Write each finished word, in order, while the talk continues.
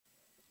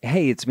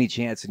Hey, it's me,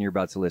 Chance, and you're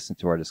about to listen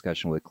to our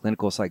discussion with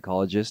clinical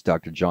psychologist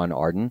Dr. John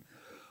Arden,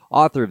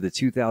 author of the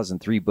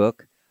 2003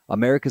 book,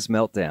 America's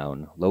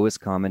Meltdown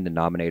Lowest Common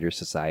Denominator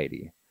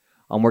Society.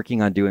 I'm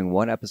working on doing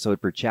one episode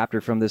per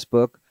chapter from this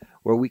book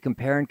where we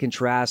compare and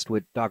contrast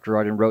what Dr.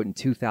 Arden wrote in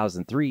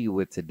 2003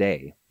 with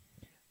today.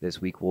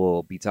 This week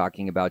we'll be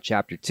talking about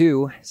Chapter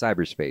 2,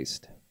 Cyberspace.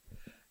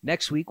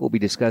 Next week, we'll be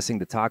discussing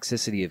the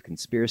toxicity of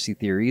conspiracy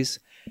theories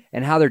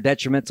and how they're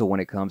detrimental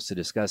when it comes to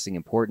discussing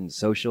important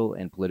social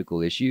and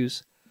political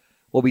issues.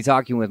 We'll be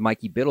talking with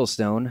Mikey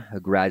Biddlestone, a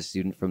grad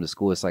student from the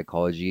School of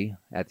Psychology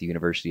at the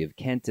University of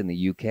Kent in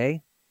the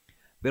UK.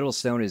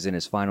 Biddlestone is in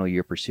his final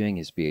year pursuing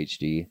his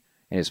PhD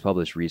and has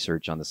published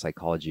research on the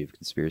psychology of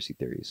conspiracy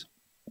theories.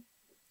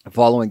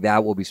 Following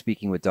that, we'll be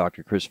speaking with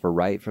Dr. Christopher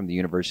Wright from the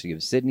University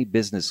of Sydney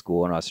Business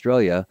School in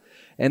Australia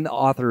and the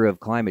author of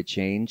Climate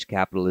Change,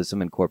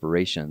 Capitalism and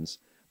Corporations,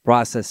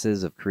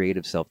 Processes of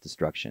Creative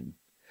Self-Destruction.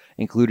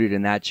 Included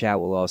in that chat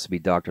will also be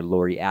Dr.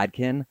 Laurie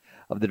Adkin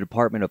of the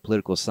Department of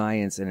Political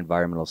Science and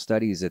Environmental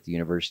Studies at the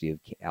University of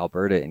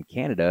Alberta in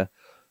Canada,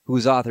 who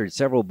has authored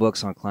several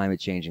books on climate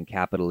change and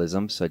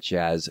capitalism, such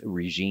as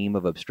Regime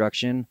of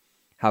Obstruction,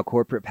 How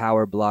Corporate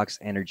Power Blocks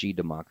Energy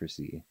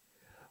Democracy.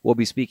 We'll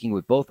be speaking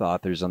with both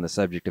authors on the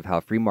subject of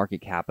how free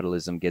market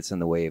capitalism gets in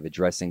the way of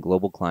addressing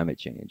global climate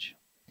change.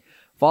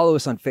 Follow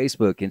us on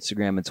Facebook,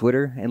 Instagram, and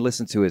Twitter, and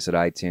listen to us at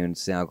iTunes,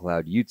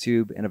 SoundCloud,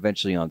 YouTube, and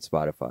eventually on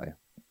Spotify.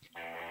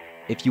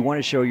 If you want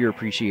to show your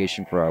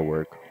appreciation for our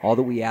work, all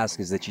that we ask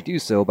is that you do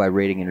so by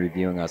rating and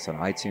reviewing us on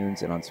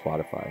iTunes and on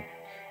Spotify.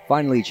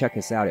 Finally, check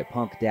us out at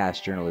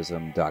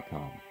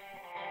punk-journalism.com.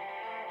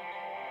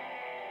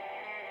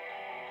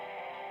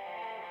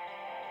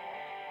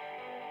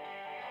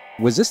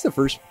 Was this the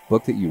first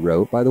book that you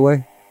wrote, by the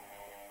way?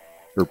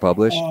 Or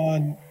published?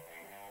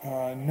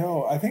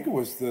 No, I think it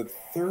was the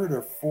third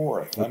or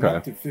fourth. Okay. I'm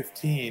up to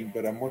 15,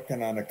 but I'm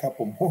working on a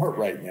couple more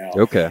right now.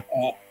 Okay.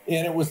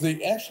 And it was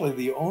actually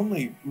the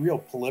only real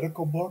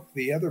political book.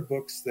 The other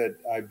books that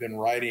I've been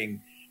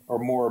writing are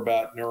more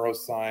about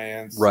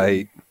neuroscience,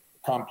 right, and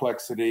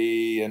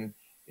complexity, and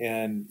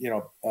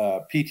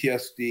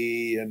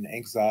PTSD and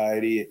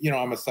anxiety.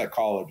 I'm a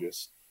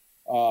psychologist,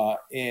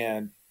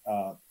 and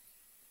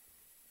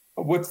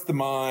what's the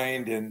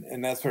mind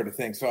and that sort of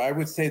thing. So I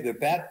would say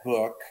that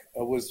book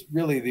was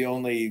really the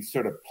only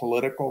sort of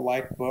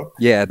political-like book.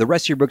 Yeah, the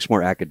rest of your book's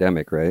more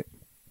academic, right?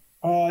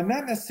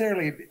 Not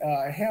necessarily.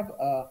 I have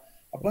a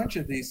bunch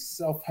of these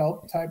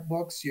self-help type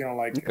books,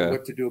 like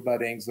What to Do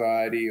About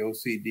Anxiety,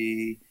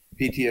 OCD,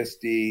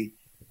 PTSD,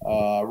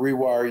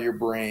 Rewire Your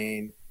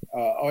Brain.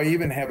 I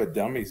even have a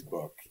dummies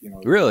book,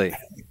 Really?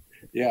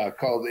 Yeah,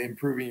 called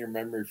Improving Your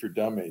Memory for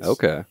Dummies.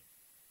 Okay.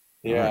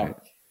 Yeah. Right.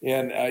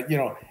 And,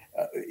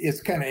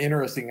 it's kind of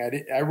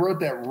interesting. I wrote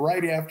that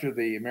right after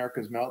the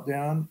America's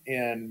Meltdown,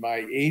 and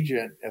my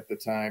agent at the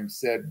time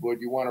said,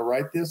 "Would you want to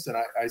write this?" And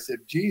I said,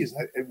 "Geez,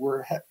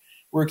 we're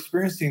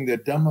experiencing the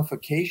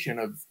dumbification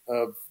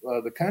of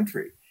the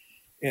country."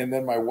 And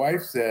then my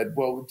wife said,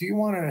 "Well, do you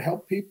want to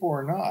help people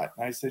or not?"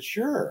 And I said,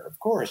 "Sure, of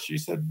course." She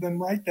said, "Then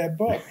write that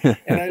book."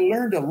 And I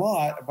learned a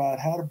lot about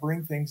how to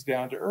bring things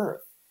down to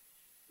earth.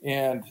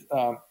 And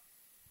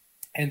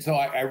so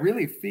I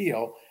really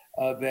feel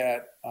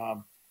that.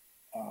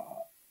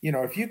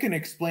 If you can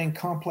explain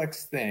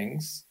complex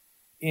things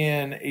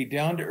in a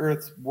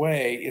down-to-earth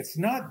way, it's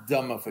not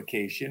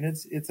dumbification.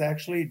 It's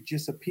actually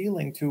just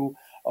appealing to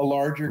a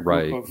larger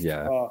group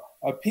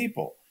of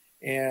people.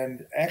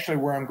 And actually,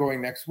 where I'm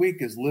going next week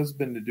is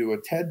Lisbon to do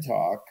a TED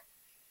Talk.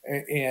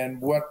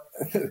 And what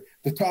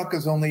the talk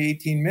is only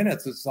 18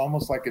 minutes. It's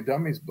almost like a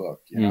dummies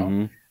book,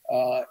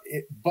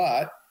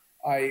 but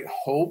I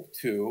hope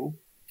to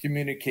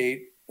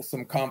communicate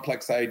some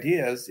complex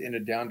ideas in a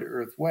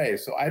down-to-earth way.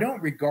 So I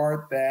don't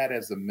regard that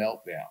as a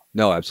meltdown.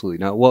 No, absolutely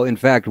not. Well, in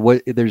fact,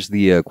 there's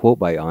the quote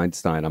by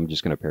Einstein, I'm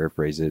just going to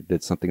paraphrase it,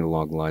 that's something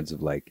along the lines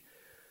of like,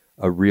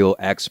 a real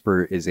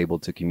expert is able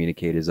to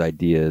communicate his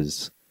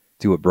ideas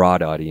to a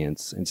broad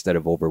audience instead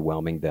of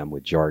overwhelming them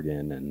with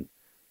jargon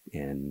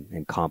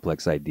and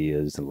complex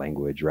ideas and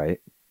language, right?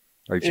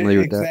 Are you familiar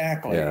with that?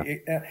 Exactly. Yeah.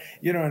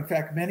 In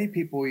fact, many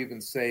people even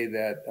say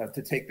that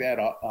to take that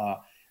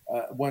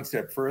one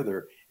step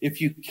further,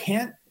 if you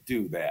can't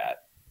do that,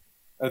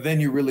 then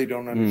you really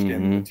don't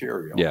understand the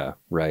material. Yeah,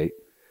 right.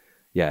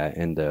 Yeah,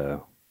 and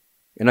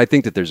I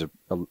think that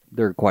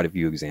there are quite a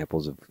few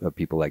examples of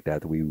people like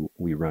that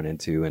we run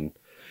into, and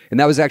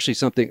that was actually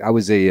something. I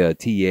was a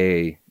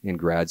TA in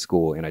grad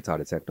school, and I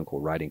taught a technical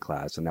writing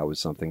class, and that was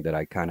something that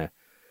I kind of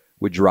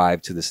would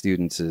drive to the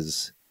students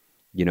is,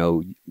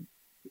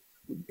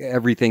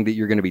 everything that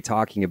you're going to be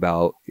talking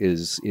about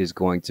is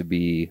going to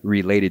be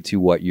related to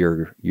what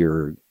your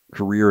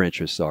career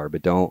interests are,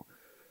 but don't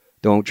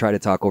try to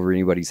talk over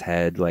anybody's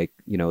head. Like,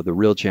 the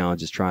real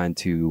challenge is trying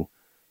to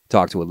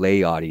talk to a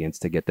lay audience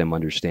to get them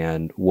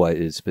understand what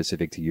is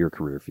specific to your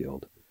career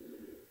field.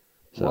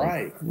 So,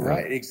 right,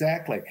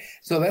 exactly.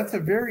 So that's a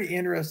very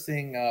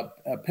interesting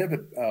not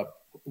pivot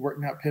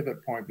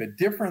point, but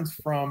difference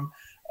from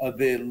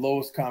the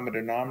lowest common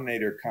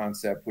denominator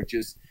concept, which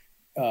is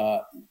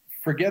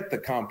forget the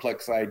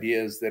complex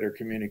ideas that are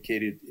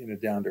communicated in a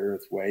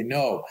down-to-earth way.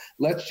 No,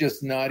 let's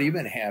just not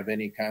even have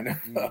any kind of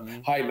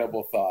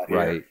high-level thought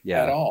here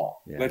at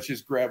all. Yeah. Let's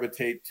just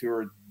gravitate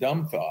to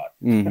dumb thought,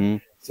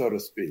 so to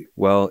speak.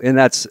 Well, and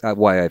that's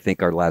why I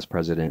think our last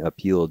president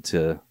appealed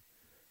to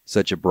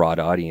such a broad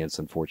audience,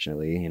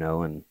 unfortunately, you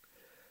know, and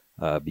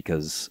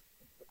because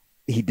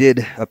he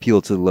did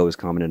appeal to the lowest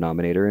common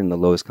denominator, and the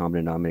lowest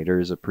common denominator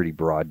is a pretty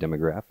broad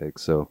demographic.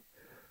 So,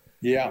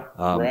 yeah,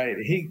 right.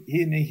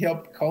 He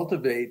helped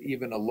cultivate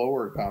even a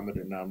lower common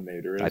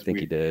denominator. As I think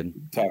he did.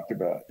 Talked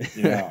about.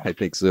 Yeah, I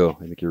think so.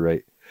 I think you're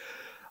right.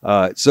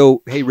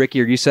 So, hey,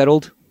 Ricky, are you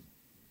settled?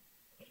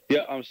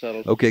 Yeah, I'm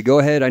settled. Okay, go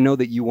ahead. I know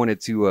that you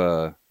wanted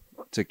to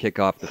kick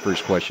off the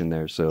first question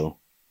there. So,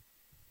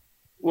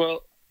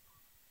 well,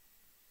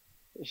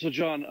 so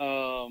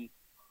John,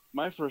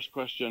 my first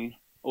question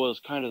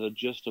was kind of the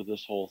gist of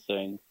this whole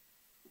thing.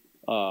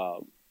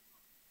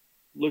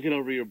 Looking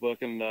over your book,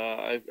 and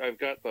I've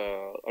read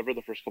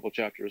the first couple of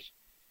chapters,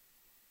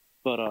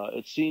 but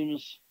it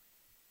seems,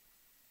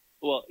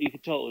 well, you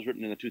can tell it was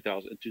written in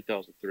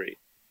 2003.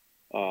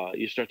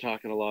 You start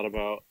talking a lot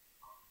about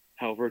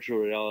how virtual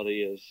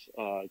reality is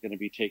going to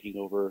be taking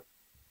over,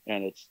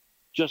 and it's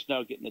just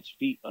now getting its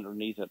feet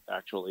underneath it.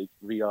 Actually,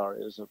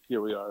 VR is.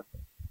 Here we are,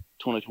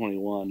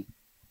 2021.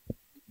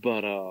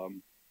 But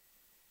I'm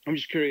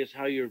just curious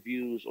how your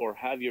views, or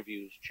have your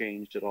views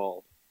changed at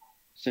all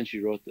since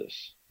you wrote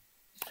this?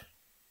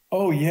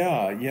 Oh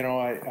yeah, you know,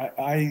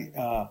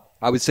 I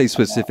would say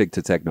specific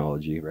to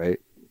technology, right?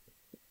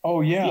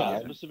 Oh yeah, yeah,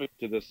 specific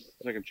to this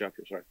second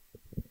chapter. Sorry,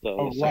 the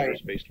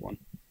cyberspace one.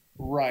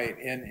 Right,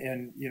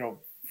 and you know,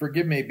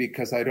 forgive me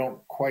because I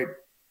don't quite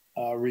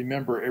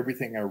remember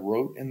everything I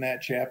wrote in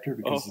that chapter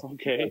because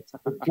it's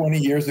 20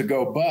 years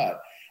ago.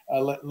 But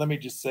let me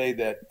just say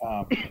that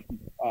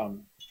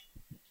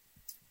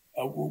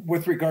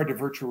with regard to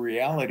virtual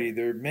reality,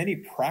 there are many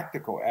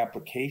practical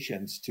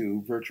applications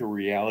to virtual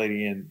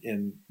reality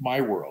in my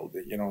world,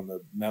 you know, in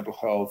the mental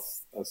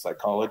health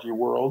psychology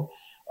world,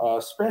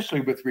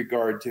 especially with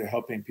regard to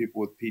helping people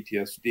with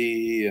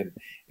PTSD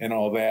and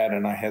all that.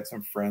 And I had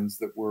some friends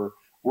that were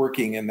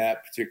working in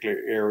that particular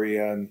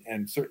area,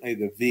 and certainly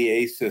the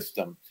VA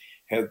system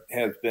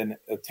has been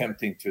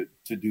attempting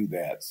to do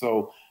that.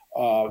 So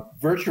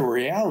virtual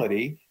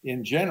reality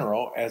in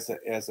general as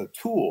a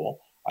tool,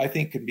 I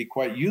think, can be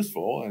quite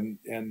useful.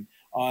 And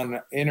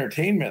on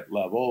entertainment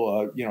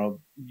level, you know,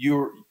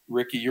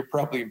 Ricky, you're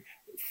probably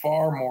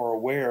far more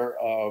aware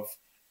of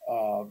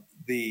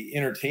the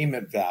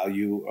entertainment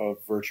value of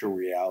virtual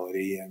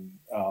reality and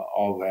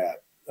all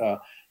that.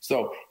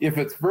 So if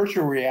it's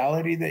virtual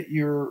reality that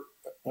you're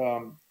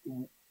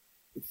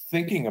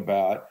thinking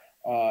about,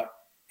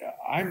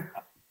 I'm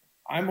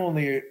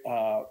only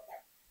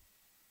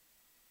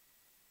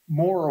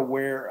more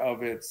aware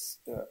of its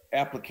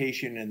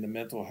application in the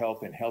mental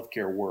health and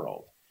healthcare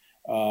world.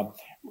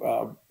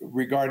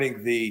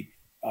 Regarding the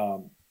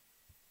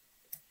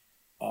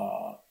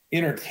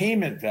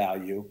entertainment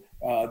value,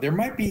 there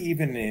might be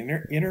even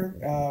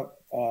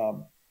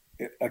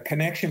a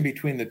connection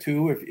between the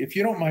two. If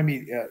you don't mind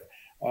me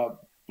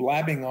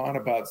blabbing on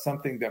about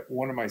something that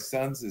one of my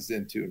sons is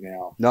into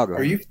now. No, go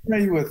ahead. Are you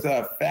familiar with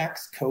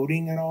fax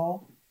coding at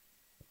all?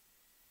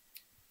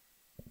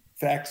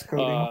 Fax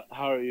coding.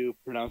 How are you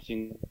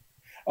pronouncing?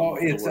 Oh,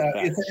 it's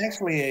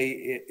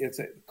actually it's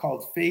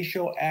called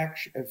facial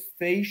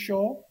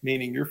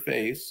meaning your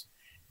face,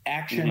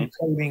 action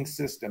coding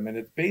system, and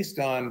it's based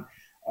on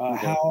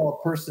how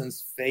a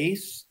person's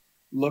face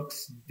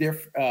looks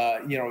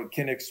different. You know,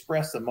 can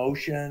express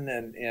emotion,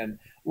 and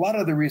a lot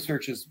of the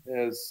research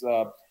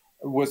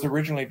was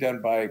originally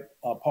done by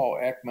Paul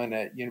Ekman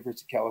at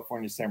University of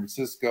California, San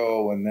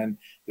Francisco, and then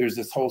there's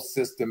this whole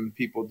system,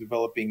 people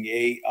developing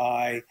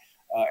AI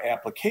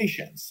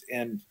applications.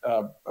 And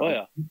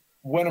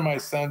one of my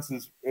sons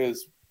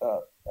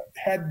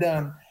had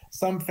done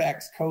some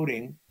fax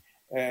coding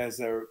as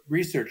a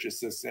research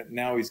assistant.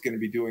 Now he's going to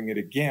be doing it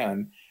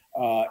again.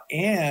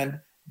 And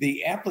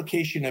the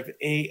application of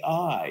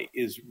AI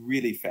is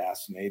really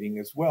fascinating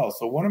as well.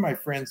 So one of my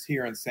friends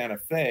here in Santa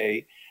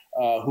Fe,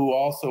 who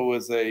also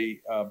is a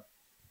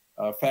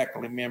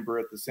faculty member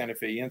at the Santa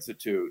Fe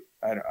Institute.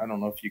 I don't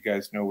know if you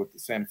guys know what the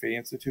Santa Fe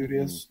Institute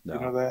is. No. You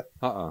know that?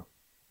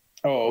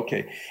 Oh,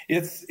 okay.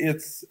 It's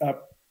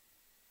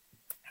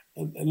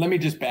let me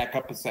just back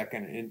up a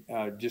second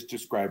and just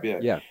describe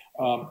it. Yeah.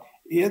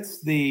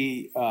 It's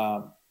the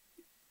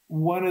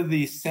one of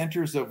the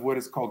centers of what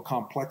is called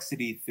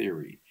complexity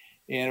theory.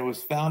 And it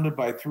was founded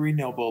by 3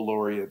 Nobel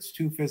laureates,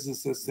 2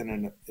 physicists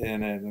and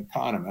an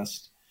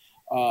economist.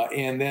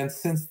 And then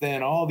since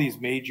then, all these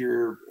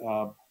major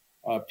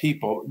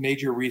people,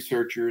 major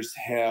researchers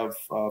have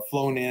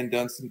flown in,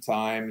 done some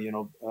time, you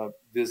know,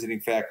 visiting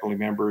faculty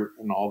member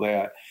and all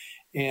that.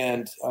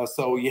 And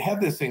so you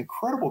have this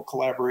incredible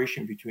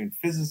collaboration between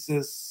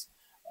physicists,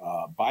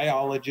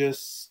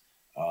 biologists,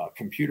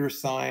 computer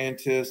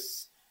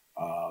scientists,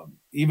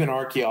 even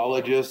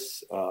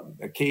archaeologists,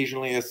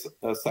 occasionally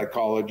a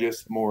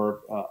psychologist,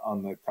 more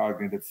on the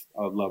cognitive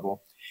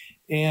level.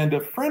 And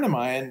a friend of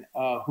mine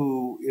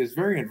who is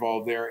very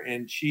involved there,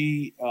 and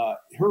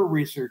her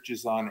research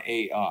is on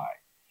AI.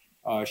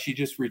 She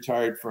just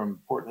retired from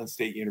Portland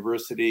State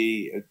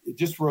University.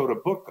 Just wrote a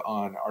book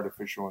on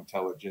artificial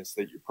intelligence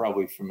that you're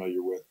probably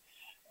familiar with,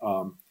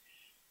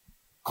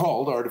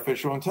 called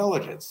Artificial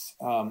Intelligence.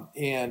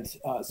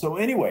 So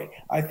anyway,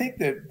 I think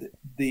that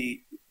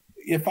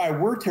if I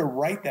were to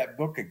write that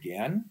book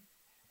again,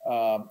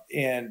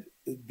 and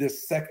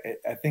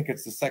I think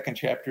it's the second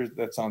chapter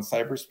that's on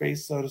cyberspace,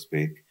 so to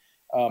speak,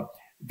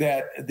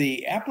 that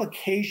the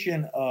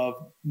application of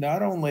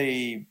not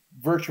only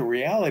virtual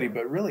reality,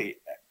 but really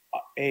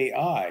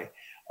AI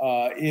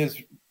is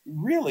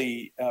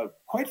really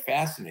quite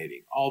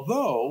fascinating.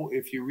 Although,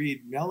 if you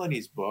read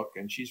Melanie's book,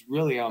 and she's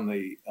really on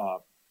the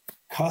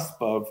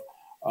cusp of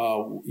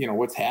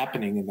what's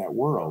happening in that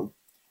world,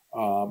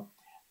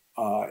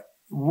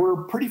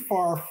 we're pretty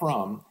far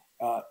from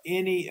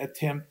any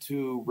attempt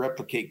to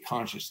replicate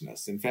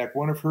consciousness. In fact,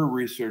 one of her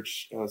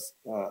research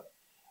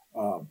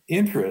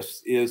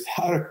interests is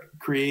how to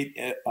create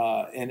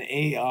an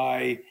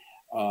AI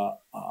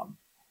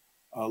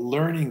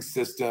learning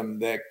system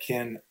that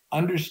can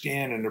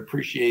understand and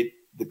appreciate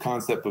the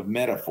concept of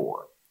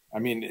metaphor. I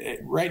mean,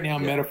 right now,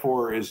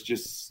 metaphor is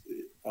just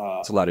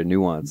it's a lot of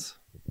nuance.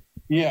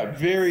 Yeah,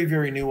 very,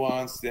 very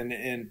nuanced.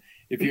 And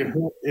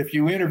if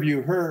you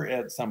interview her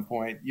at some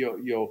point,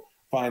 you'll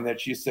find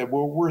that she said,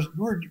 "Well,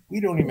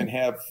 we don't even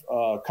have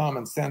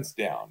common sense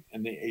down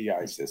in the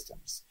AI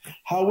systems."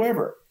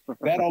 However,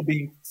 that all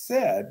being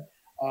said,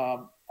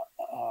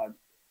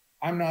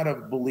 I'm not a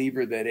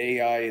believer that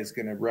AI is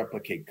going to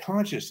replicate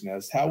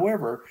consciousness.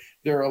 However,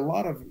 there are a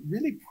lot of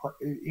really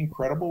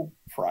incredible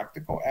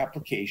practical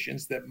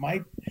applications that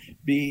might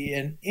be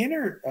an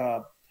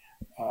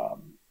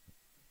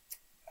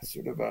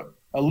sort of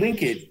a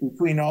linkage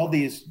between all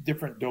these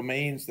different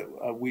domains that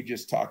we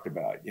just talked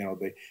about.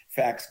 The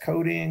fax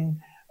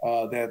coding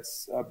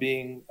that's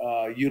being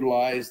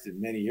utilized in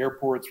many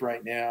airports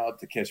right now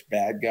to catch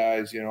bad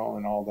guys, and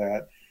all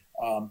that.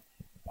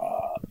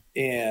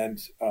 And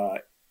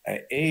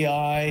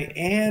AI,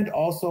 and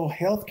also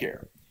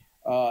healthcare.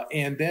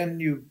 And then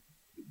you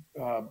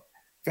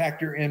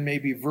factor in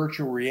maybe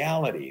virtual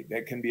reality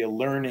that can be a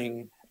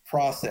learning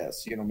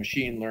process,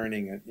 machine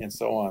learning and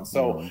so on.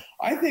 So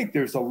I think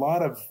there's a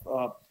lot of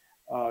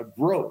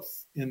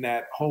growth in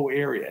that whole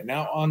area.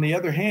 Now, on the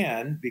other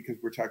hand, because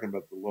we're talking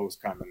about the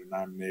lowest common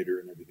denominator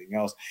and everything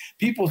else,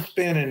 people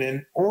spend an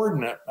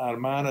inordinate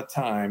amount of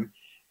time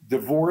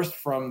divorced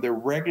from their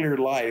regular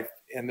life,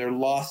 and they're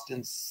lost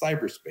in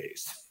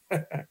cyberspace.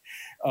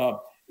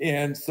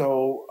 And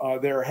so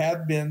there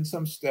have been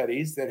some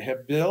studies that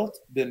have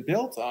been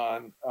built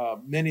on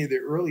many of the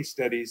early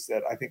studies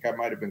that I think I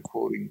might have been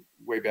quoting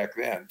way back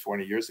then,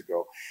 20 years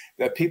ago,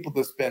 that people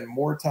that spend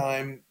more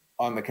time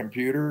on the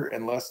computer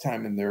and less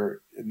time in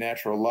their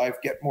natural life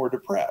get more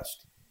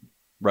depressed.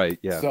 Right.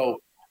 Yeah. So,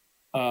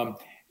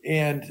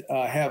 and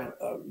have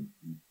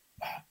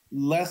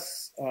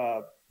less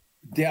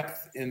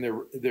depth in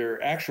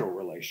their actual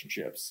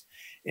relationships.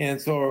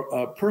 And so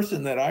a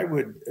person that I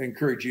would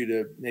encourage you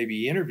to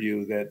maybe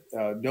interview that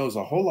knows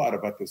a whole lot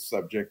about this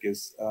subject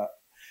is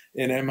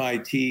an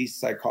MIT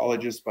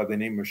psychologist by the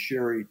name of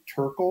Sherry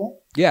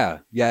Turkle. Yeah.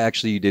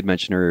 Actually, you did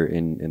mention her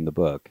in the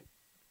book.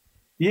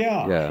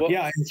 Yeah.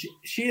 And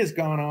she has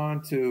gone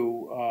on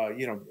to,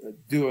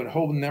 do a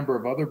whole number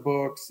of other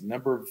books, a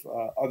number of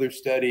other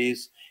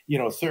studies,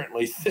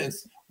 certainly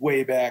since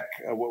way back,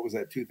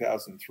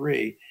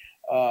 2003.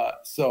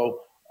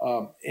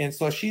 And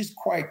so she's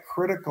quite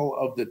critical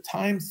of the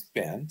time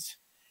spent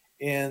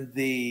and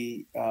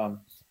the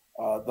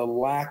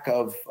lack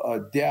of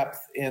depth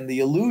and the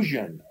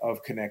illusion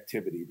of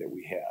connectivity that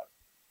we have.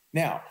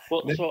 Now,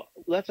 so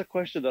that's a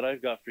question that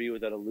I've got for you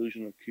with that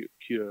illusion of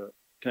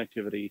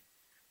connectivity.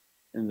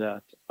 In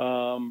that,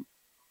 I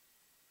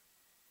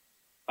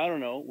don't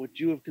know, would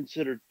you have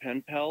considered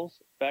pen pals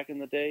back in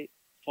the day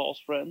false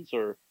friends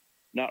or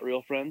not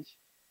real friends?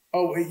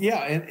 Oh,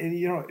 yeah.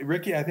 And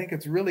Ricky, I think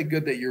it's really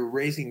good that you're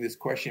raising this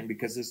question,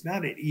 because it's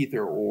not an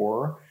either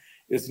or.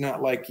 It's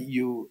not like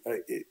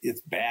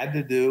it's bad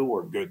to do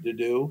or good to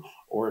do,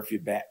 or if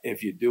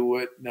you do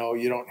it, no,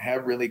 you don't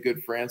have really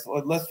good friends.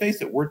 Let's face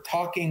it, we're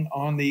talking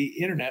on the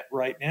internet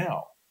right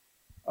now.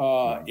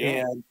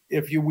 And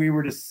if we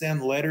were to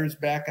send letters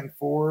back and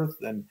forth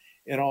and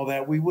all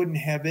that, we wouldn't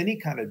have any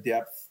kind of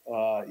depth,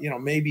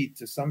 maybe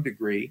to some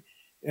degree,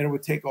 and it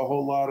would take a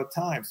whole lot of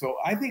time. So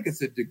I think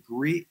it's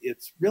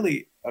it's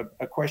really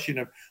a question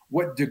of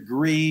what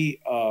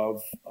degree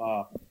of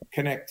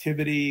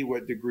connectivity,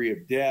 what degree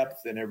of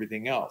depth, and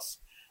everything else,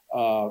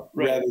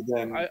 rather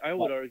than. I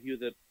would argue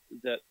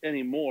that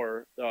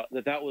anymore,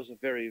 that was a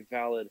very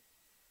valid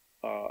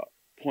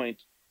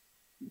point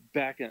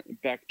back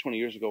 20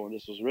 years ago when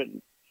this was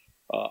written.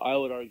 I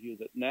would argue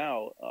that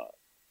now,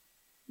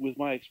 with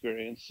my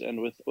experience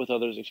and with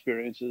others'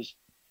 experiences,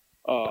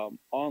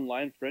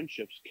 online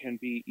friendships can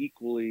be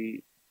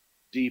equally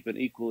deep and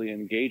equally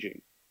engaging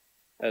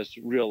as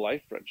real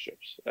life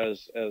friendships,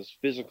 as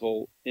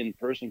physical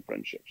in-person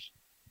friendships.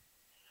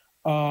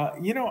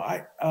 Let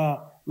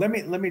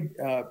me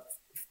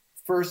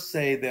first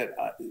say that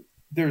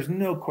there's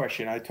no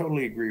question. I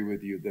totally agree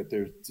with you that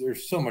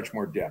there's so much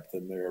more depth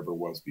than there ever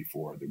was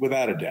before,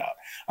 without a doubt.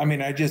 I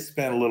mean, I just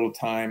spent a little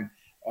time.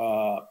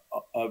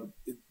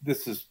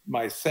 This is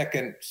my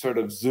second sort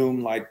of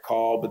Zoom-like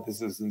call, but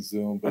this isn't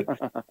Zoom. But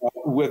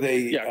with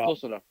a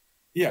close enough.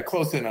 Yeah,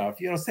 close enough.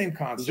 Same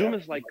concept. Zoom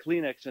is like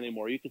Kleenex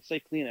anymore. You could say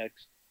Kleenex,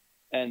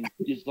 and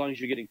as long as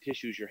you're getting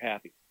tissues, you're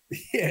happy.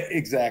 Yeah,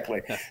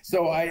 exactly.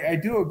 So I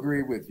do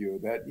agree with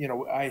you that,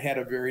 I had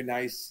a very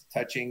nice,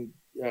 touching,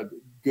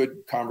 good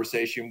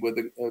conversation with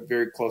a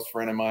very close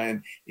friend of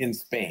mine in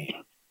Spain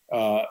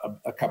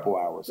a couple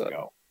hours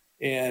ago.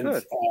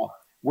 And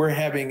we're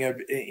having an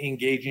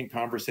engaging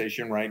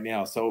conversation right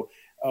now. So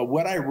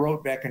what I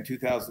wrote back in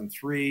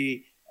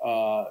 2003,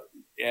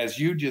 as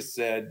you just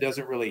said,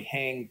 doesn't really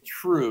hang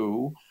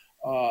true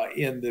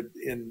in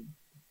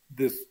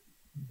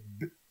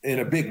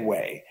a big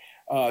way.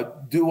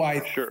 Do I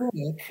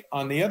think,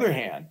 on the other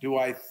hand, do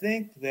I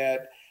think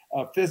that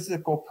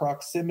physical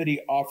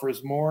proximity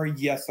offers more?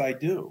 Yes, I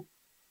do.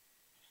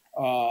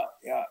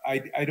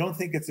 I don't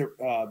think it's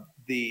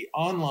the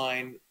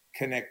online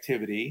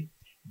connectivity,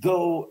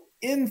 though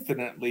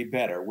infinitely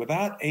better,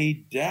 without a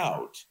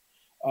doubt,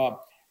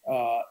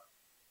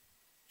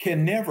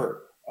 can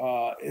never,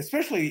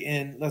 especially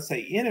in, let's say,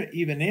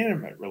 even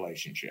intimate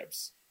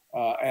relationships.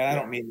 And I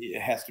don't mean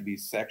it has to be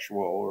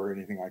sexual or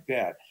anything like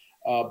that.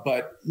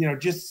 But,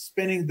 just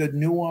spending the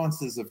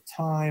nuances of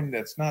time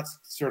that's not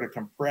sort of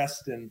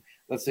compressed in,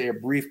 let's say, a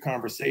brief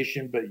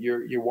conversation, but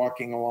you're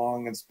walking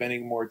along and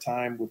spending more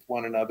time with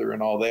one another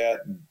and all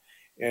that,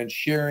 and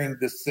sharing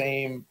the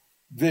same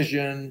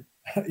vision,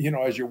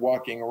 as you're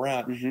walking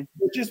around. Mm-hmm.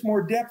 There's just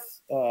more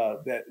depth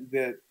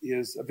that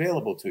is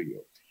available to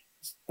you.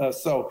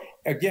 So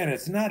again,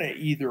 it's not an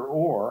either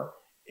or.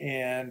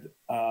 And,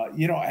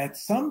 at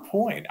some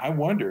point, I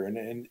wonder,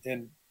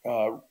 and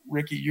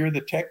Ricky, you're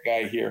the tech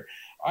guy here.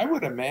 I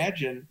would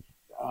imagine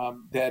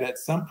that at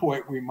some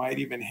point we might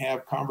even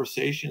have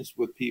conversations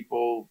with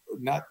people,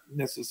 not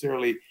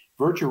necessarily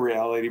virtual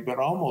reality, but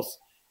almost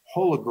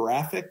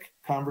holographic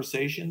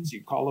conversations.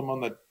 You call them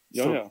on the,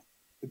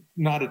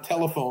 not a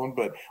telephone,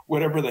 but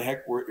whatever the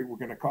heck we're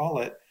going to call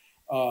it.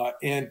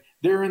 And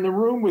they're in the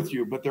room with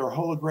you, but they're a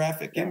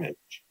holographic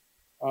image.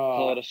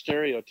 Call it a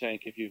stereo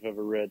tank if you've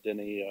ever read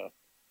any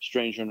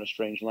Stranger in a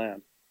Strange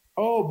Land.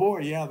 Oh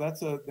boy, yeah,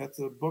 that's a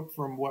book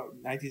from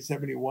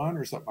 1971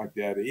 or something like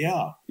that. Yeah.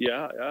 Oh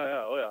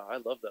yeah, I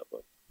love that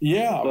book.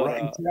 Yeah,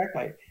 right,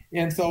 exactly.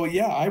 And so,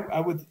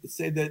 I would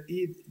say that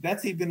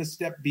that's even a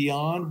step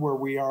beyond where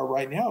we are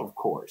right now. Of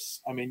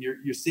course, I mean,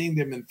 you're seeing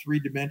them in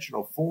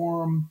three-dimensional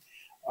form,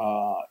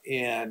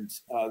 and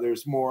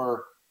there's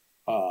more,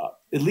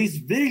 at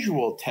least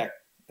visual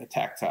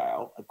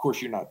tactile. Of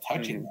course, you're not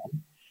touching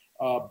them,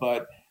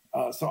 but.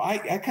 So I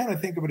kind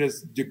of think of it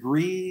as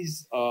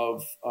degrees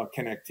of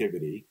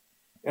connectivity,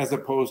 as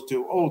opposed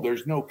to,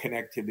 there's no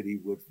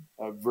connectivity with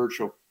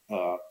virtual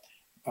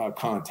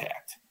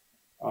contact.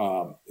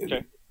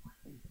 Okay.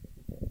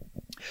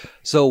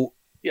 So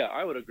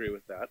I would agree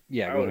with that.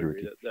 Yeah, I would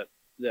agree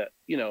that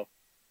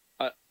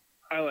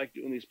I like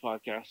doing these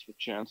podcasts with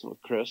Chance and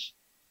with Chris,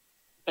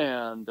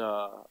 and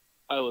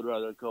I would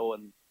rather go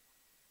and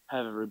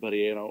have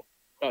everybody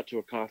out to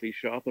a coffee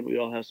shop and we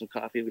all have some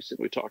coffee. We sit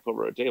and we talk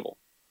over a table.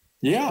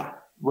 Yeah,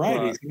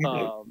 right.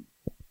 Exactly.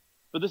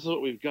 But this is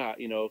what we've got,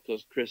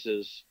 because Chris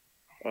is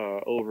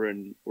over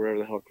in wherever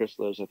the hell Chris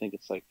lives. I think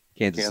it's like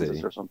Kansas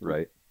City or something.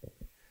 Right.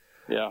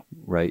 Yeah.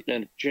 Right.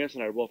 And Chance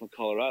and I are both in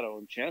Colorado,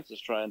 and Chance is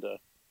trying to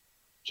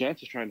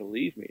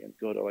leave me and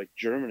go to like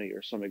Germany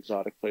or some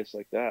exotic place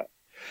like that.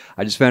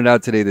 I just found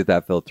out today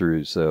that fell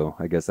through, so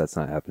I guess that's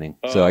not happening.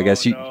 So I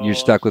guess you're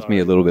stuck with me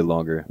a little bit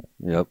longer.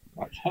 Yep.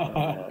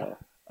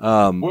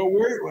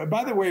 Well,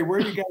 by the way, where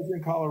are you guys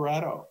in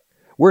Colorado?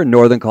 We're in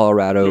northern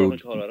Colorado,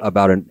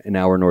 about an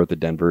hour north of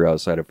Denver,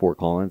 outside of Fort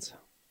Collins.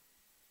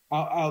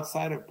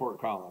 Outside of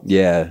Fort Collins.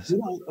 Yeah.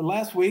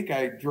 Last week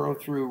I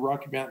drove through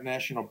Rocky Mountain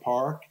National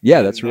Park.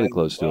 Yeah, that's really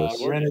close to us.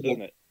 Gorgeous,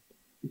 isn't it?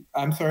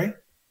 I'm sorry?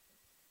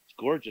 It's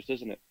gorgeous,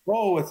 isn't it?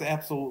 Oh, it's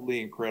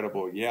absolutely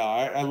incredible. Yeah,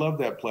 I love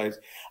that place.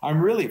 I'm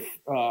really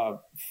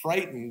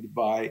frightened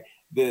by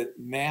the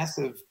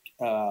massive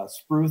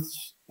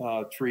spruce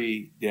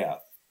tree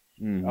death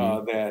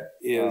that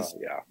is.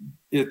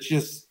 It's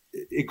just.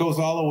 It goes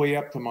all the way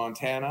up to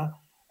Montana,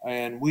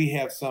 and we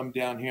have some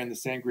down here in the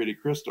Sangre de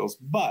Cristals.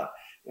 But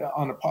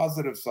on the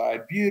positive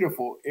side,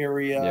 beautiful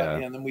area. Yeah.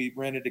 And then we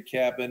rented a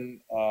cabin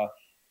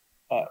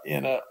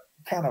in a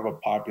kind of a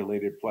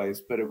populated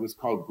place, but it was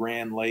called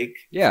Grand Lake.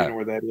 Yeah. You know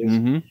where that is?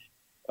 Mm-hmm.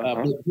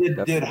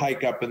 But did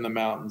hike up in the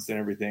mountains and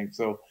everything.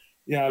 So,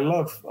 I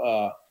love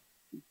the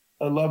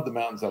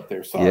mountains up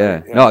there. Sorry.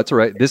 Yeah. No, it's all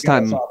right. This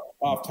time,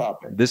 off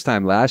topic. This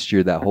time last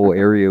year, that whole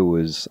area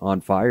was on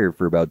fire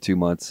for about 2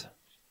 months.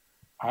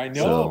 I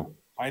know.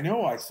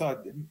 I saw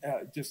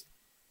just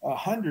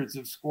hundreds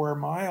of square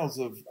miles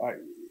of.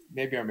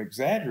 Maybe I'm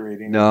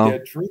exaggerating. No,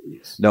 dead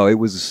trees. No, it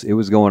was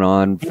going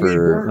on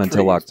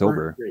until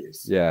October.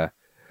 Yeah.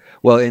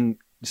 Well, and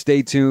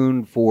stay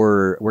tuned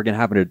for, we're going to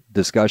have a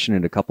discussion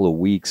in a couple of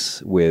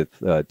weeks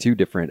with two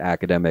different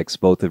academics.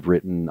 Both have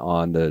written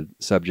on the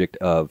subject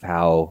of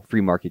how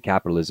free market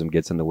capitalism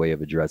gets in the way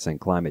of addressing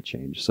climate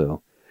change.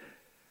 So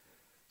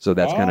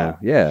that's kind of,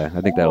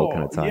 I think that'll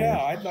kind of tie in.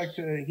 I'd like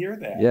to hear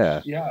that.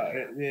 Yeah.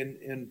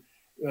 And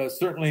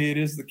certainly it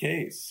is the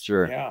case.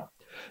 Sure. Yeah.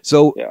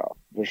 So yeah,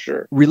 for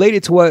sure.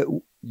 Related to what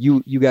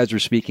you guys were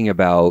speaking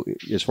about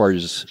as far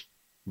as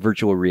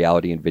virtual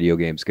reality and video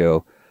games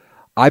go,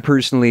 I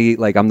personally,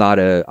 like, I'm not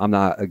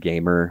a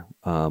gamer.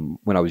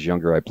 When I was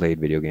younger, I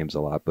played video games a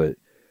lot, but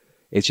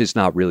it's just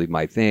not really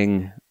my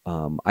thing.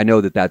 I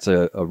know that that's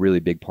a really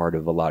big part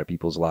of a lot of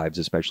people's lives,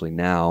 especially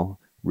now.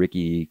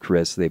 Ricky,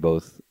 Chris, they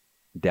both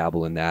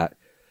dabble in that.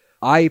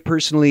 I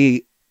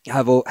personally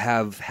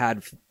have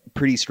had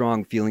pretty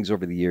strong feelings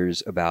over the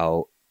years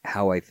about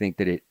how I think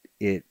that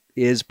it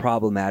is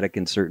problematic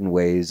in certain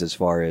ways as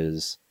far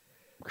as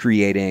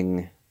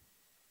creating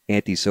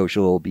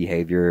antisocial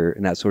behavior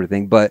and that sort of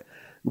thing. But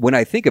when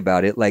I think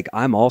about it, like,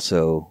 I'm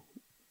also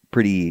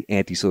pretty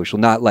antisocial,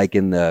 not like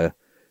in the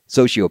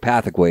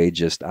sociopathic way,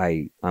 just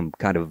I'm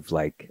kind of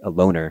like a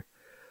loner.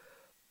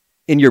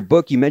 In your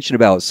book, you mentioned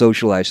about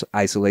social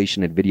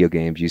isolation in video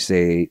games. You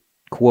say,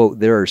 quote,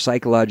 "There are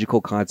psychological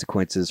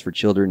consequences for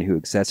children who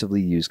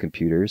excessively use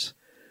computers.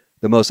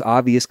 The most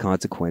obvious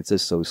consequence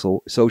is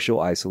social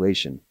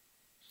isolation.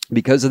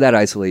 Because of that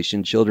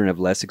isolation, children have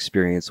less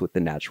experience with the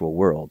natural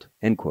world,"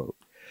 end quote.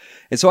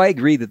 And so I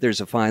agree that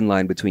there's a fine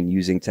line between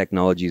using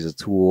technology as a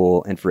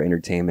tool and for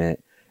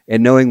entertainment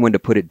and knowing when to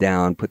put it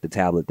down, put the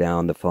tablet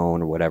down, the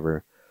phone, or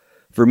whatever.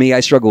 For me, I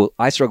struggle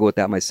with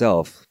that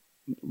myself.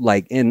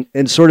 Like, in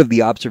sort of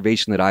the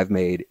observation that I've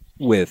made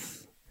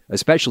with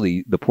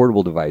especially the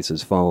portable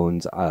devices,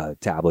 phones,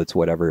 tablets,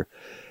 whatever,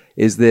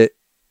 is that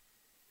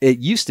it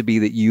used to be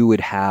that you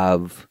would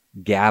have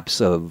gaps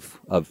of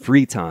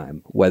free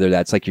time, whether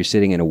that's like you're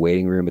sitting in a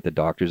waiting room at the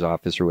doctor's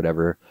office or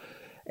whatever,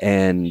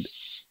 and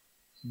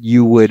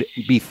you would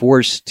be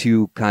forced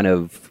to kind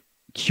of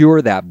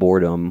cure that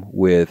boredom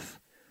with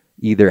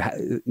either,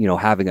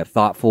 having a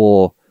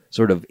thoughtful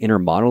sort of inner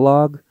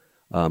monologue,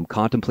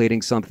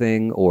 contemplating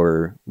something,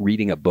 or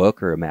reading a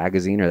book or a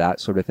magazine or that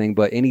sort of thing.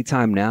 But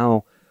anytime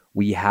now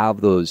we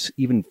have those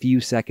even few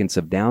seconds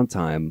of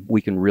downtime,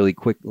 we can really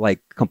quick, like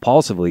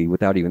compulsively,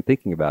 without even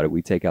thinking about it,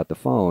 we take out the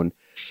phone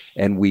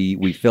and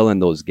we fill in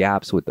those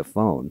gaps with the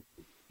phone.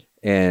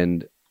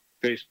 And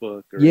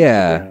Facebook or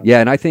Instagram.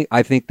 Yeah. And I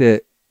think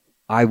that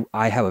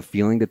I have a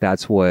feeling that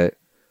that's what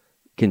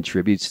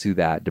contributes to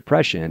that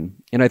depression.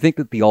 And I think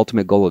that the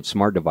ultimate goal of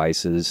smart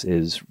devices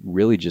is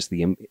really just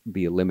the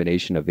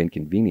elimination of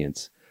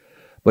inconvenience.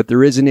 But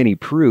there isn't any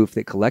proof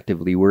that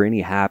collectively we're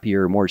any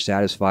happier or more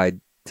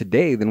satisfied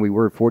today than we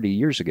were 40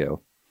 years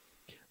ago.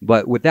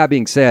 But with that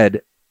being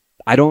said,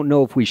 I don't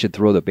know if we should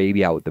throw the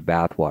baby out with the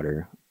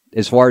bathwater.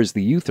 As far as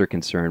the youth are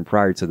concerned,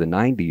 prior to the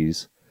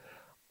 90s,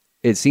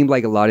 it seemed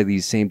like a lot of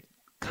these same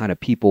kind of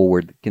people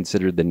were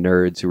considered the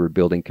nerds who were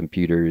building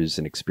computers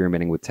and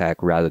experimenting with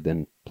tech rather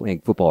than playing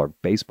football or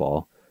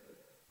baseball.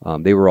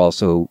 They were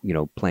also,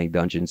 playing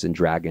Dungeons and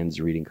Dragons,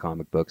 reading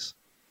comic books.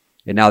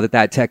 And now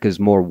that tech is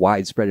more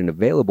widespread and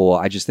available,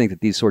 I just think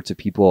that these sorts of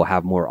people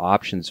have more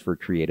options for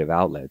creative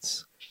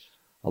outlets.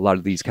 A lot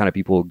of these kind of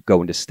people go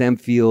into STEM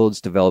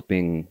fields,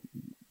 developing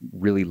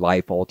really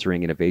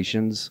life-altering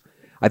innovations.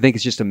 I think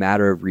it's just a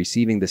matter of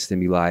receiving the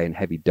stimuli in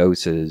heavy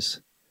doses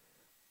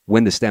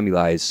when the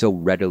stimuli is so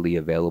readily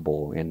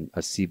available in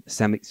a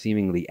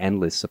seemingly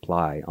endless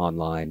supply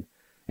online,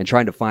 and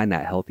trying to find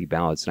that healthy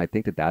balance. And I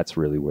think that that's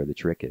really where the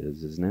trick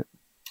is, isn't it?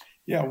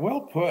 Yeah,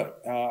 well put.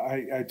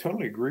 I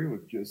totally agree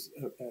with just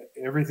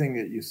everything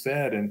that you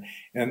said. And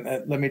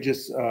let me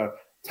just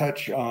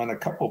touch on a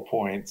couple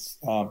points.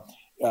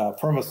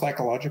 From a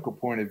psychological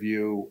point of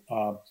view,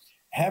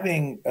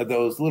 having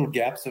those little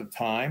gaps of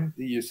time,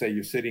 you say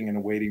you're sitting in a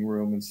waiting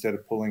room instead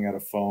of pulling out a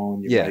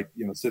phone, you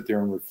might, sit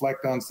there and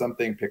reflect on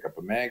something, pick up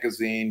a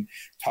magazine,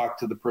 talk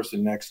to the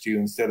person next to you,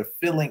 instead of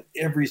filling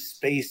every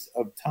space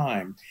of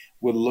time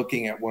with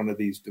looking at one of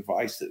these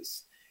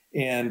devices.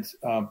 And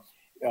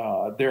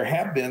there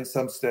have been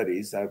some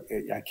studies, I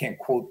can't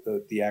quote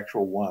the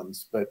actual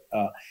ones, but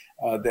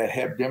that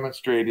have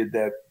demonstrated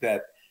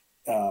that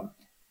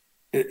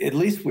at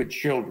least with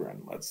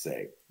children, let's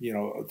say,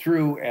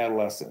 through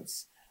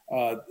adolescence,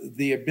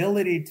 the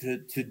ability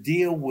to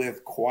deal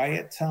with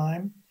quiet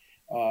time,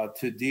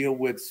 to deal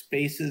with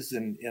spaces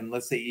and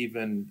let's say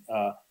even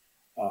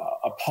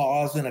a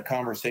pause in a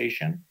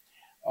conversation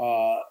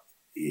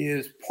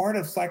is part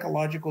of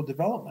psychological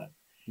development.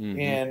 Mm-hmm.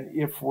 And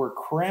if we're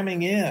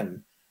cramming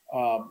in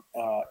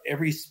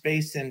every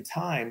space in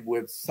time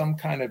with some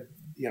kind of,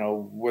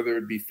 whether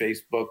it be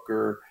Facebook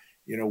or,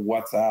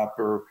 WhatsApp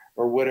or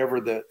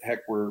whatever the heck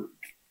we're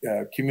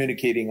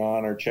communicating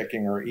on, or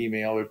checking our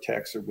email or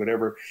text or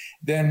whatever,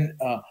 then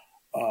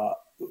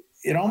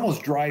it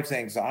almost drives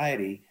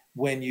anxiety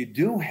when you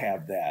do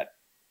have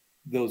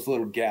those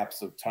little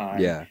gaps of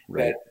time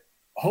that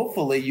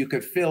hopefully you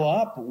could fill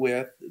up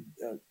with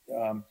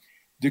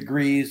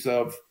degrees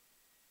of,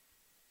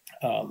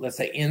 let's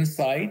say,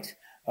 insight,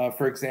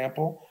 for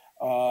example.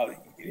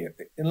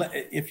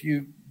 If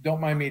you don't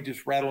mind me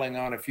just rattling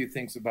on a few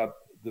things about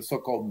the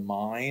so-called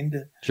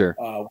mind, Sure.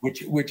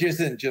 Which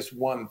isn't just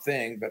one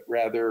thing, but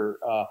rather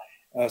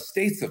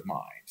states of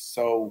mind.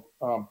 So,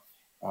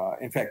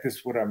 in fact, this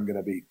is what I'm going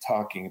to be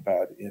talking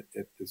about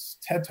at this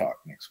TED Talk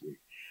next week.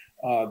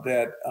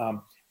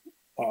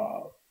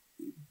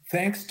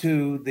 Thanks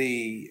to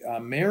the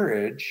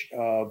marriage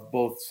of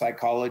both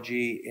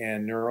psychology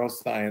and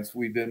neuroscience,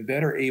 we've been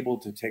better able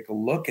to take a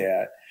look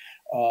at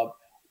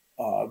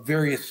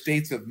various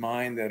states of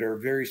mind that are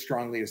very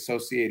strongly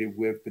associated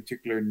with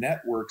particular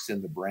networks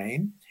in the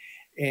brain.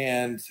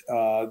 And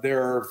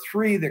there are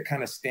three that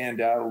kind of stand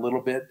out a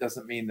little bit.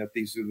 Doesn't mean that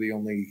these are the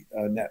only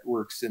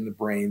networks in the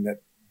brain that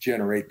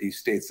generate these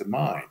states of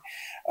mind.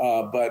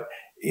 But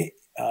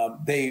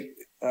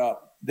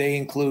they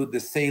include the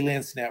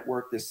salience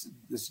network, this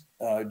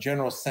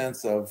general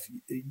sense of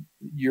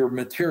your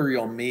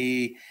material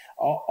me,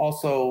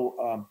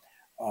 also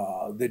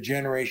the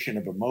generation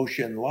of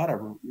emotion, a lot of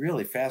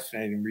really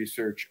fascinating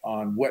research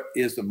on what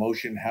is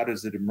emotion, how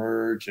does it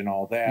emerge, and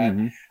all that.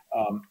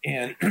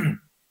 And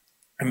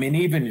I mean,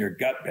 even your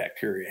gut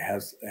bacteria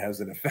has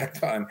an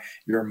effect on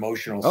your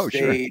emotional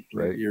state,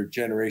 sure. Right. your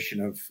generation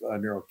of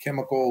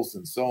neurochemicals,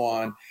 and so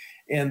on.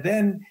 And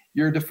then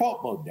your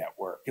default mode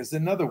network is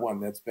another one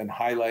that's been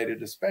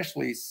highlighted,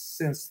 especially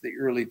since the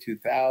early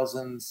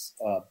 2000s.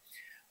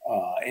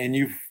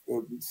 And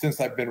since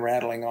I've been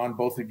rattling on,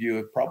 both of you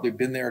have probably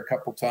been there a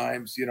couple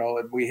times, and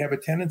we have a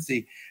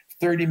tendency,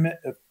 30%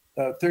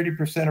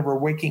 of our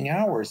waking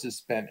hours is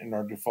spent in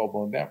our default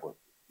mode network,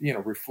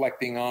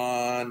 reflecting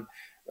on,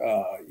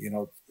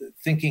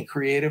 thinking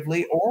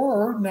creatively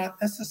or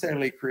not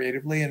necessarily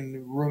creatively,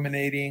 and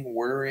ruminating,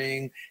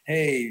 worrying.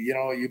 Hey,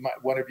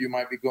 one of you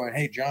might be going,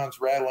 hey,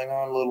 John's rattling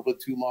on a little bit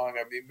too long.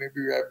 I mean,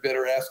 maybe I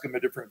better ask him a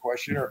different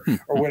question or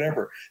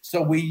whatever.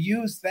 So we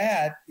use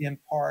that in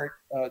part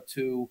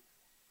to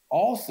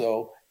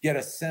also get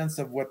a sense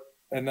of what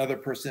another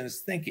person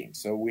is thinking.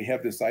 So we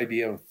have this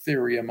idea of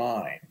theory of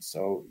mind.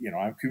 So,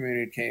 I'm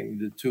communicating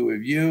to the two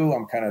of you.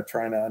 I'm kind of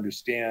trying to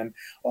understand,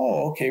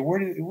 okay, where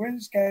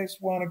does guys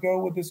want to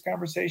go with this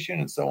conversation,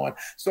 and so on.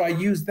 So I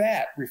use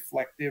that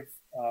reflective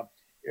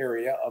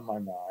area of my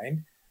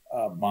mind,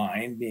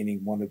 mind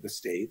meaning one of the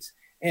states.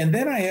 And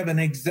then I have an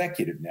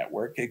executive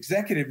network.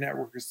 Executive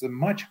network is a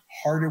much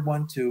harder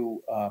one to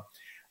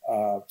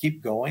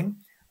keep going.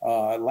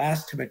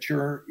 Last to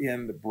mature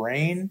in the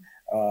brain,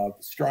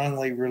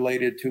 strongly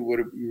related to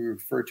what we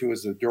refer to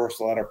as the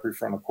dorsolateral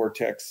prefrontal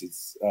cortex.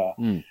 It's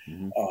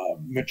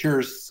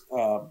matures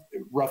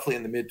roughly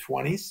in the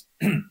mid-20s.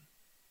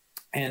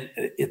 And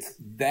it's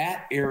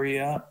that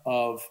area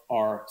of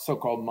our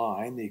so-called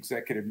mind, the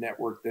executive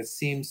network, that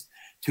seems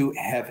to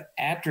have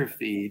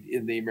atrophied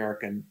in the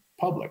American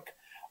public.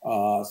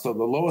 So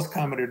the lowest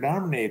common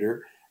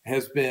denominator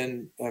has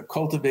been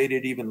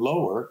cultivated even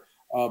lower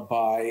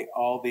by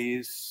all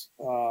these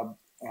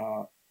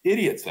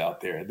idiots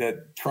out there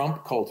that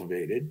Trump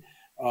cultivated.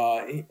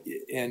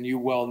 And you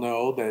well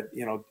know that,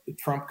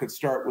 Trump could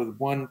start with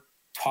one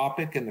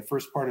topic in the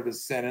first part of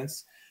his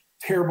sentence,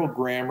 terrible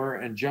grammar,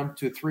 and jump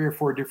to 3 or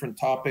 4 different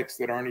topics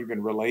that aren't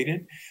even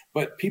related.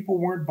 But people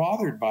weren't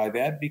bothered by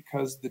that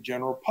because the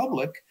general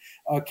public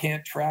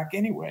can't track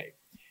anyway.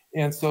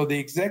 And so the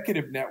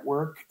executive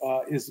network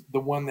is the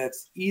one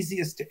that's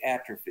easiest to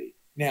atrophy.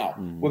 Now,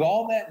 with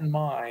all that in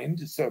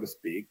mind, so to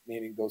speak,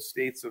 meaning those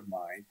states of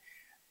mind,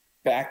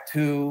 back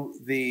to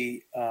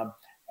the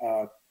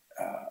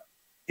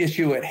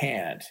issue at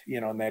hand,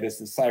 and that is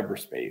the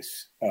cyberspace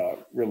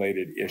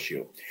related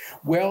issue.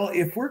 Well,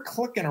 if we're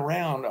clicking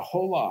around a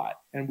whole lot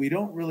and we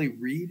don't really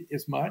read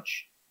as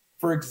much,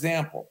 for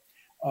example,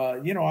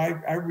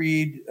 I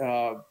read,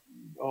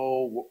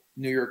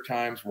 New York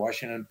Times,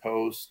 Washington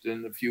Post,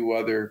 and a few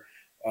other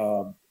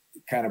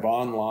kind of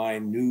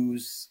online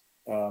news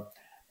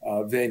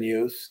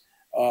venues.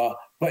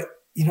 But,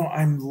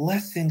 I'm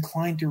less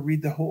inclined to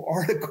read the whole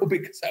article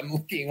because I'm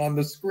looking on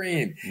the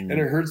screen and it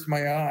hurts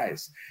my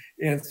eyes.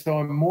 And so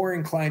I'm more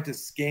inclined to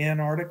scan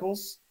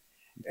articles.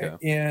 Okay.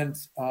 And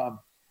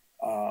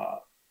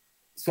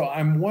so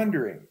I'm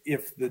wondering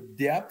if the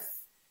depth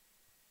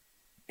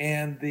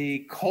and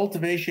the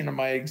cultivation of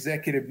my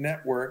executive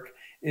network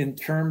in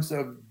terms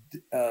of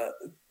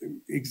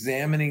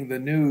examining the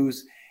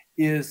news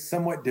is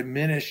somewhat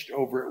diminished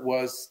over it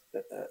was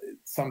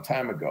some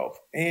time ago.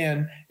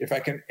 And if I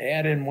can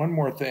add in one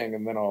more thing,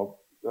 and then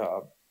I'll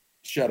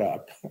shut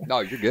up.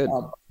 No, you're good.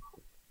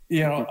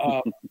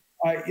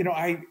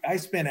 I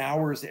spend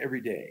hours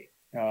every day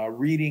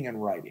reading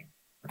and writing,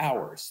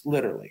 hours,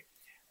 literally.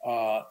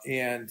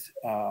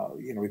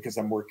 Because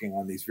I'm working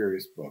on these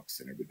various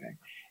books and everything.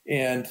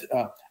 And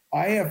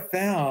I have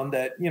found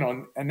that,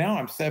 and now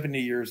I'm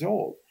 70 years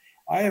old,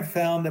 I have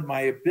found that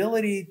my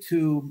ability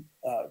to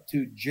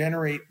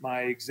generate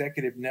my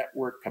executive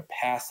network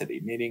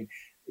capacity, meaning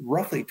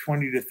roughly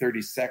 20 to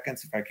 30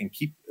 seconds, if I can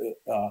keep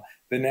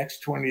the next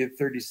 20 to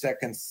 30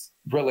 seconds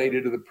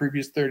related to the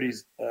previous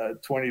 20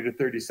 to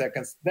 30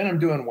 seconds, then I'm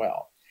doing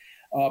well.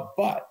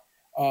 But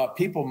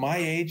people my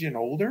age and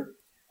older,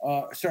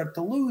 start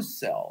to lose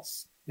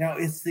cells. Now,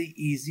 it's the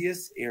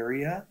easiest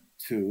area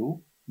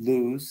to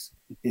lose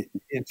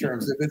in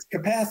terms of its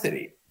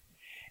capacity.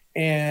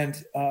 And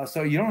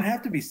so you don't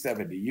have to be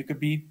 70. You could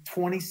be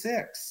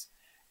 26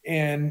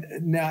 and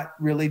not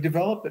really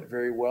develop it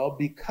very well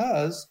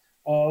because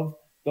of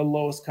the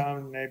lowest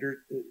common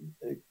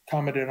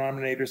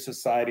denominator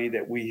society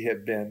that we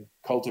have been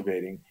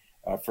cultivating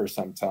for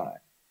some time.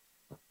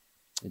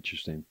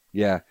 Interesting.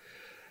 Yeah.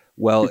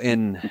 Well,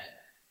 and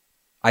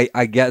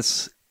I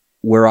guess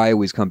where I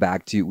always come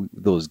back to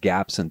those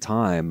gaps in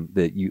time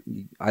that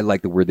I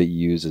like the word that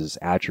you use is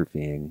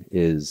atrophying,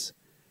 is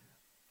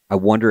I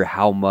wonder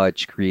how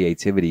much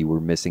creativity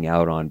we're missing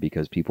out on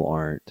because people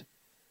aren't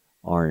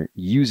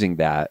using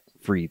that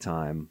free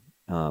time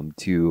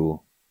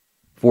to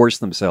force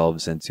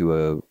themselves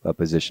into a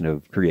position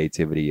of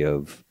creativity,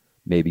 of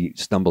maybe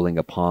stumbling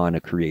upon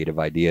a creative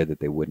idea that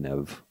they wouldn't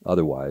have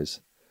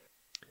otherwise.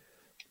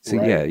 So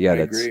right. yeah,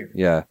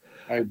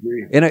 I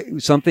agree.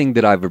 And something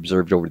that I've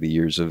observed over the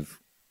years of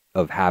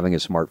having a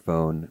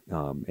smartphone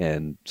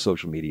and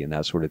social media and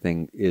that sort of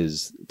thing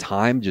is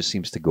time just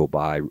seems to go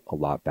by a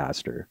lot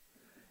faster.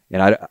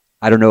 And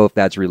I don't know if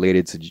that's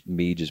related to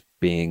me just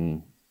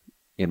being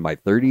in my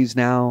 30s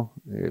now,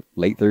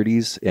 late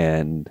 30s,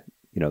 and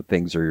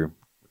things are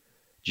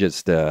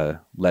just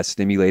less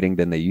stimulating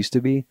than they used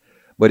to be.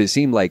 But it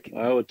seemed like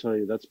I would tell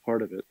you that's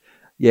part of it.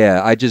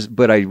 Yeah,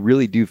 but I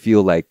really do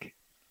feel like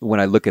when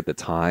I look at the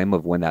time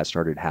of when that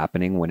started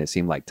happening, when it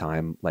seemed like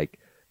time, like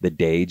the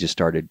day just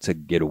started to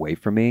get away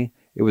from me,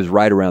 it was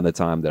right around the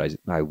time that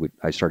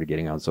I started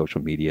getting on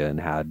social media and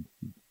had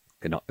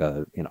an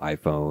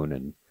iPhone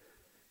and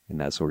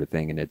that sort of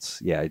thing. And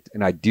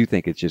and I do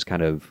think it just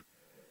kind of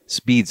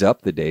speeds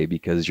up the day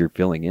because you're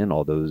filling in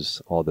all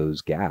those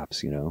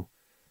gaps,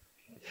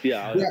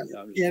 Yeah. And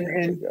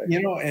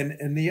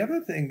the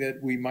other thing that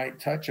we might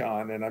touch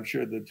on, and I'm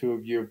sure the two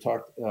of you have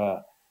talked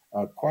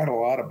quite a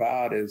lot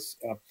about, is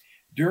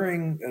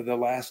during the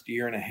last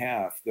year and a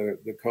half,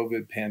 the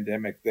COVID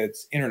pandemic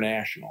that's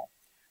international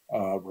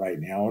right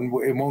now, and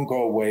it won't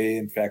go away.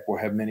 In fact, we'll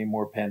have many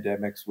more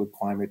pandemics with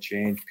climate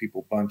change,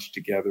 people bunched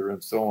together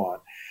and so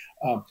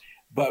on.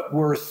 But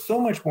we're so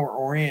much more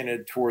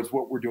oriented towards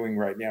what we're doing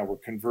right now. We're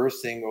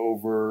conversing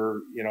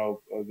over,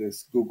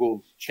 this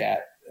Google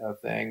chat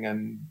thing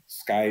and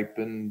Skype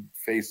and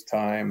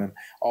FaceTime and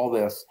all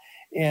this.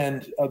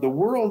 And the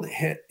world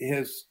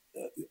has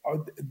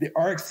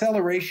our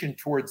acceleration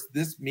towards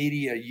this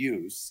media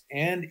use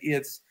and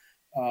its,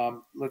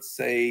 let's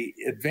say,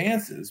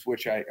 advances,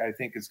 which I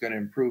think is going to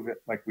improve it,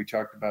 like we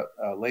talked about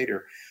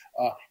later,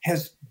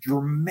 has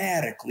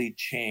dramatically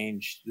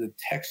changed the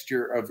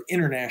texture of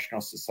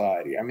international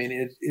society. I mean,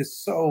 it is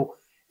so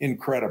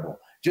incredible.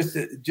 Just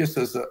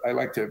as I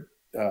like to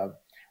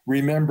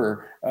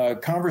remember a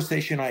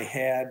conversation I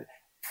had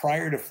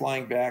prior to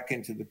flying back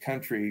into the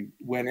country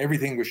when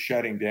everything was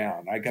shutting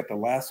down. I got the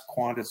last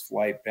Qantas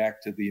flight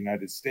back to the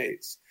United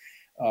States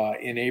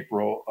in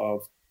April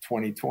of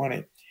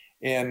 2020.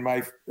 And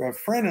my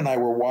friend and I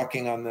were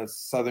walking on the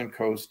southern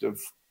coast of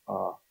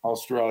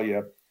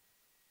Australia.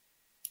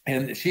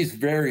 And she's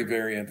very,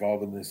 very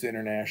involved in this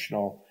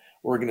international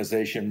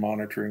organization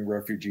monitoring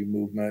refugee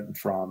movement and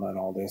trauma and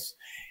all this.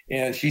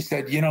 And she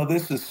said,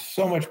 this is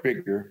so much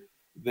bigger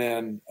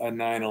than a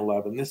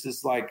 9/11. This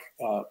is like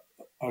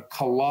a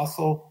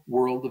colossal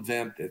world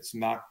event that's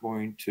not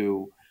going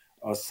to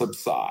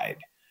subside.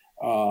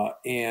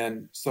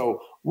 And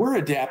so we're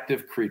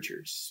adaptive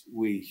creatures,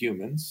 we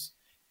humans,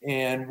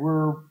 and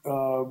we're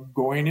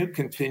going to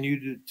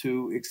continue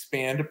to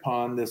expand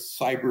upon this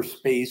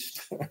cyberspace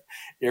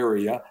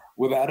area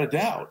without a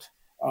doubt,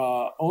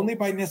 only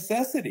by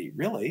necessity,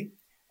 really.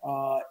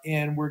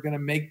 And we're going to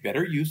make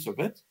better use of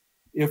it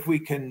if we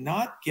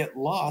cannot get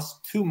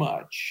lost too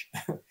much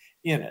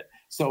in it.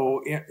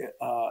 So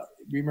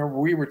remember,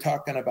 we were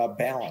talking about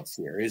balance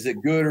here. Is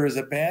it good or is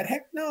it bad?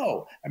 Heck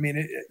no. I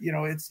mean,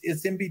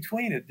 it's in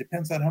between. It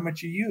depends on how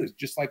much you use.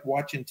 Just like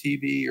watching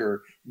TV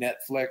or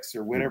Netflix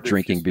or whatever.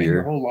 Drinking beer.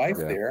 Your whole life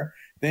there,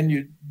 then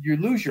you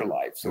lose your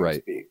life, so to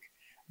speak.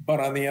 But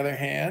on the other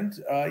hand,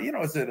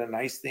 is it a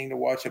nice thing to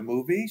watch a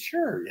movie?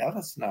 Sure. Yeah,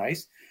 that's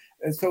nice.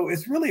 And so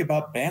it's really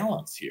about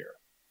balance here.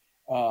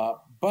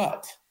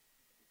 But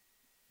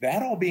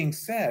that all being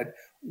said,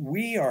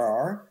 we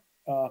are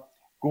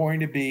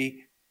going to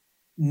be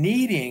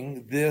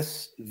needing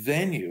this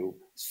venue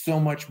so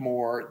much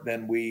more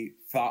than we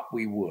thought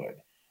we would.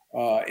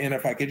 And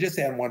if I could just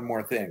add one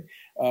more thing,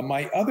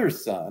 my other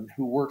son,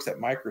 who works at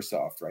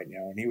Microsoft right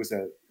now, and he was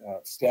a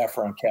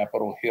staffer on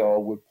Capitol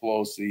Hill with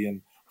Pelosi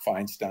and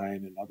Feinstein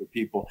and other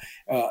people,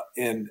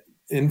 and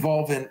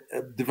involved in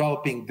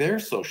developing their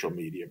social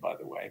media, by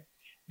the way,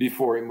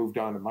 before he moved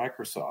on to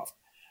Microsoft,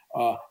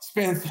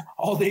 spends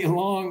all day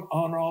long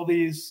on all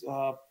these,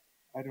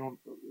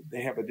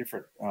 they have a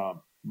different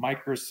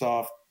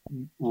Microsoft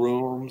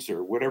rooms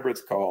or whatever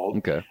it's called.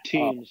 Okay.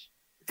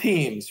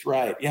 Teams,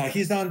 right. Yeah,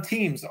 he's on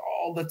Teams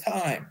all the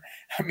time.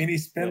 I mean, he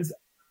spends,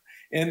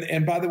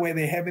 and by the way,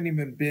 they haven't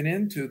even been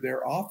into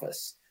their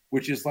office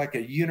which is like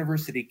a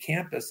university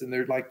campus, and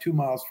they're like 2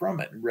 miles from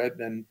it in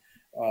Redmond,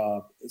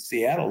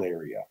 Seattle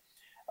area.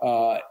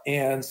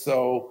 And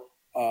so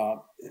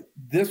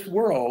this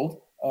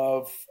world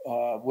of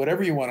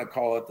whatever you want to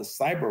call it, the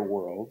cyber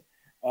world,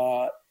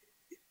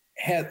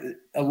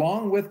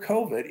 along with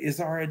COVID, is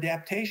our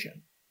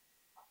adaptation.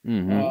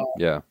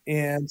 Yeah.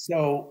 And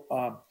so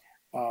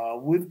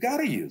we've got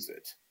to use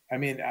it. I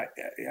mean,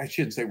 I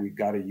shouldn't say we've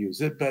got to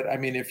use it, but I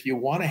mean, if you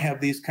want to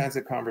have these kinds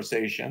of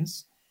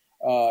conversations,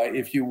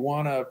 if you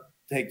want to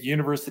take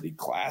university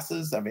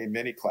classes, I mean,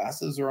 many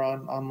classes are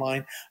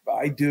online.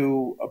 I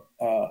do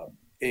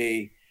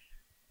a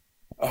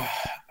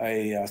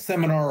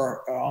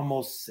seminar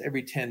almost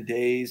every 10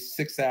 days,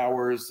 6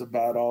 hours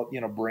about all,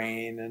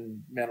 brain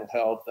and mental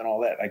health and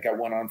all that. I got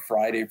one on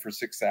Friday for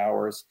 6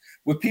 hours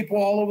with people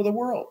all over the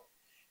world.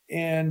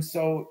 And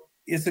so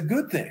it's a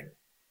good thing.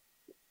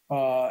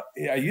 I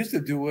used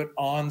to do it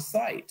on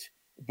site,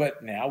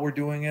 but now we're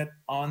doing it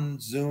on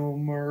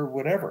Zoom or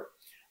whatever.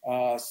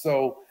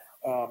 So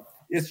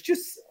it's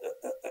just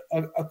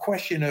a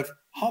question of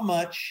how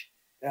much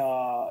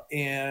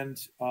and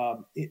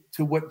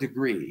to what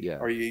degree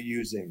are you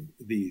using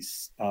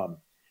these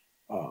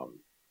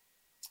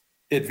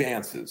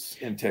advances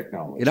in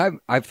technology.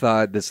 And I've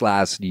thought this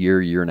last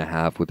year and a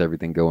half with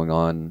everything going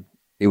on,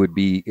 it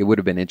would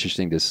have been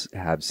interesting to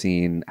have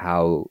seen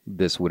how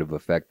this would have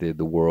affected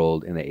the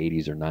world in the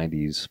 80s or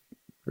 90s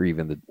or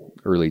even the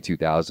early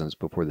 2000s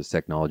before this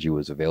technology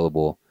was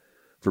available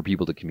for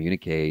people to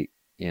communicate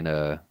in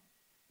a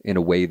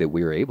way that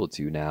we are able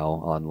to now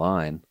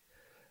online.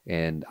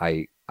 And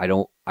I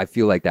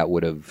feel like that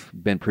would have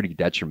been pretty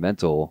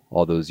detrimental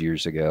all those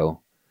years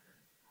ago,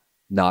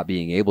 not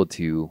being able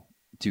to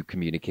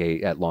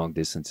communicate at long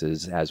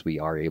distances as we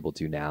are able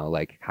to now.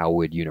 Like, how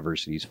would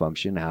universities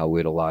function? How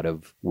would a lot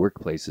of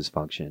workplaces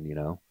function,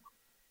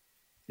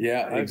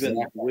 Yeah,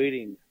 exactly. I've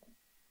been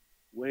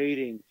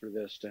waiting for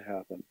this to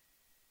happen.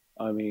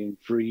 I mean,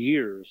 for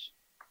years,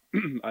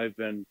 I've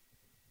been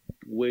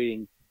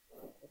waiting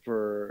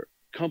for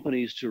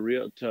companies for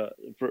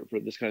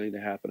this kind of thing to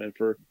happen, and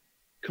for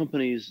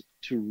companies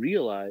to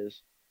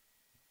realize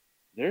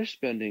they're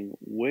spending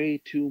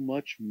way too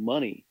much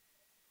money.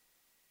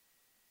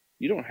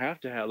 You don't have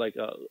to have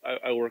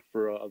I work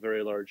for a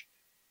very large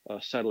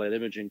satellite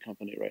imaging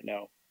company right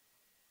now,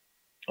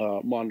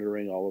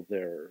 monitoring all of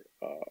their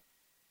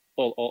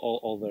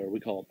all their, we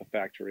call it a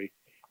factory,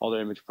 all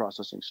their image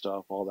processing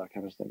stuff, all that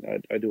kind of thing.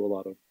 I do a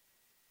lot of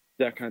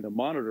that kind of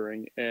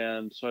monitoring,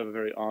 and so I have a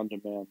very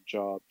on-demand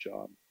job.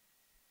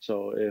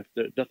 So if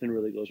nothing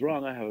really goes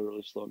wrong, I have a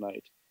really slow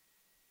night.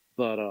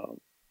 But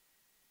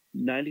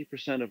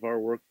 90% of our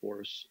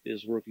workforce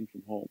is working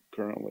from home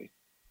currently.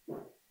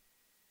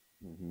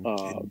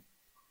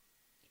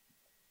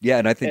 Yeah,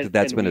 and I think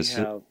that's been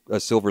a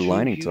silver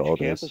lining to all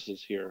this. Campuses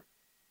here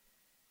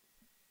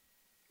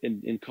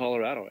in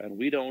Colorado, and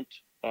we don't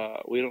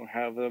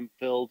have them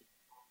filled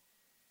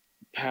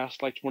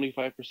past like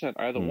 25%,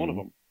 either one of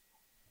them.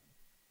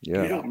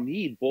 Yeah, we don't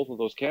need both of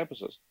those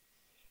campuses.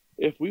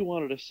 If we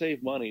wanted to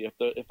save money,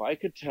 if I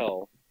could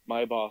tell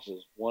my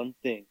bosses one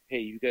thing, hey,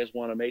 you guys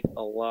want to make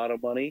a lot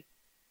of money,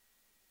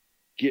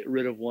 get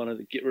rid of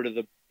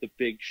the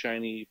big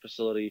shiny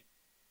facility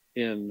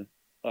in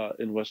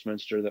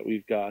Westminster that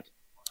we've got.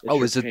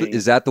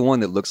 Is that the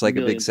one that looks like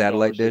a big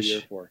satellite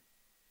dish?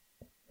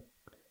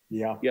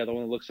 Yeah, the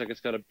one that looks like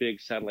it's got a big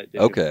satellite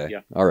dish. Okay,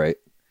 yeah, all right.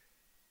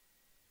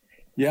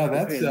 Yeah,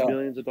 that's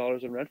millions of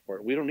dollars in rent for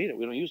it. We don't need it.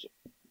 We don't use it.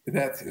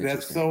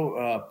 That's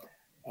so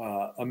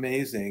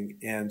amazing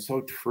and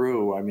so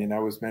true. I mean, I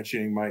was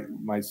mentioning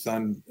my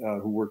son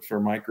who works for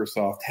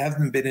Microsoft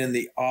hasn't been in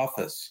the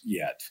office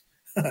yet.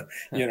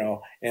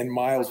 And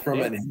miles from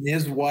it. And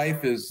his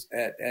wife is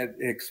at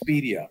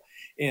Expedia,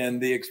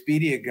 and the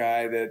Expedia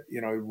guy that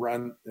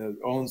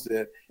owns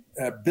it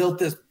built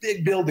this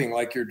big building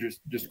like you're just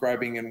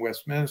describing in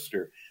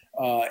Westminster,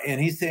 and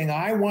he's saying,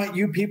 "I want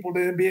you people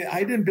to be.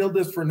 I didn't build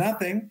this for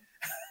nothing."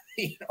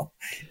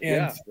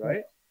 And,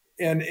 right.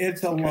 And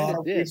it's a lot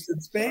of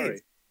wasted space.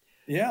 Sorry.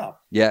 Yeah.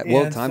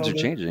 Well, times are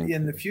changing.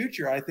 In the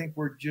future, I think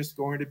we're just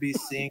going to be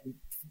seeing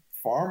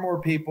far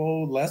more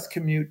people, less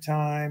commute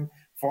time,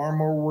 far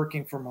more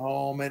working from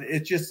home. And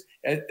it just,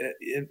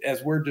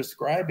 as we're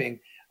describing,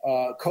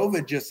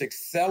 COVID just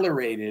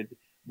accelerated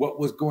what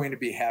was going to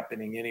be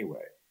happening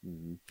anyway.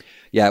 Mm-hmm.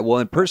 Yeah. Well,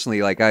 and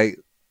personally, like I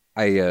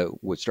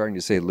was starting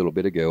to say a little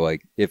bit ago,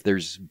 like if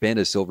there's been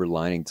a silver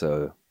lining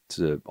to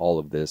all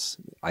of this,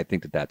 I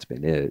think that's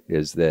been it,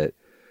 is that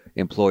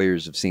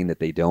employers have seen that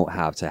they don't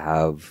have to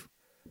have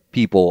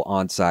people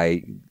on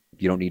site.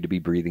 You don't need to be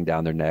breathing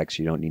down their necks.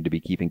 You don't need to be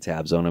keeping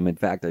tabs on them. In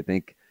fact, I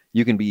think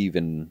you can be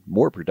even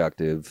more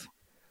productive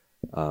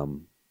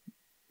in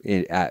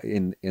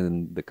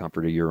the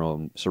comfort of your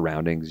own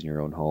surroundings in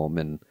your own home.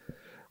 And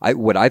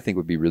what I think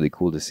would be really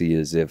cool to see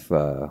is if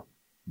the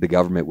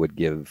government would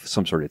give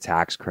some sort of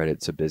tax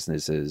credit to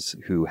businesses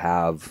who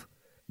have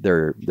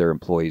their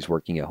employees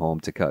working at home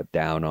to cut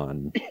down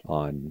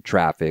on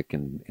traffic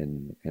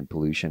and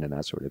pollution and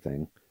that sort of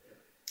thing.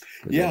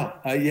 Yeah,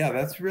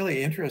 that's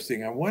really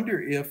interesting. I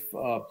wonder if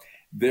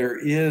there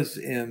is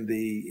in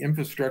the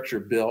infrastructure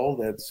bill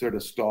that's sort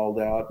of stalled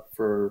out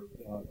for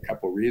a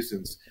couple of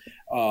reasons,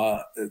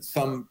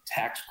 some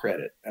tax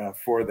credit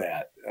for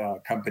that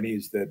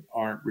companies that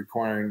aren't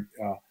requiring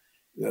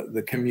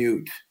the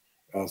commute,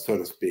 so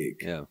to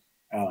speak. Yeah.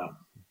 Uh,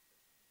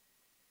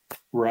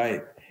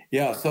 Right.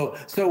 Yeah. So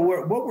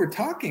what we're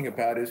talking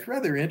about is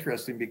rather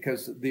interesting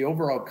because the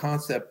overall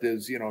concept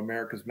is,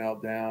 America's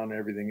meltdown and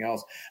everything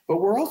else.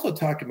 But we're also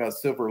talking about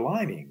silver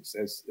linings,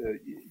 as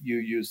you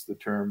used the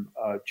term,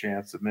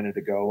 Chance, a minute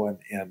ago.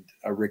 And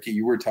Ricky,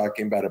 you were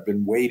talking about, I've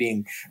been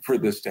waiting for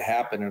this to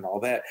happen and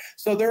all that.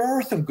 So there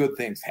are some good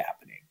things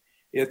happening.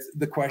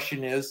 The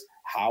question is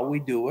how we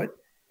do it.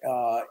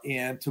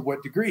 And to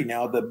what degree?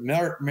 Now, the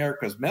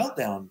America's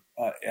meltdown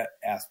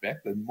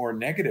aspect, the more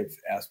negative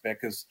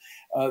aspect, is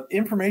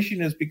information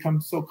has become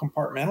so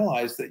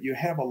compartmentalized that you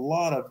have a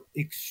lot of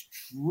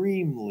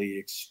extremely,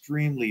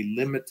 extremely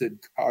limited,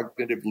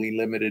 cognitively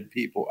limited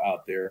people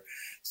out there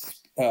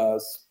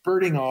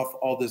spurting off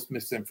all this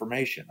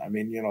misinformation. I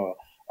mean,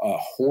 a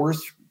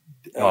horse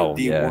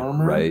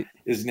dewormer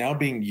is now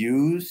being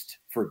used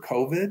for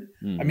COVID.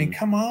 I mean,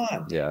 come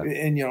on. Yeah.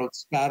 And,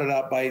 spouted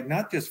out by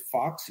not just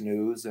Fox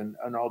News and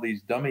all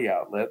these dummy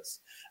outlets,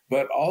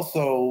 but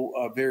also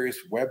various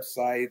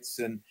websites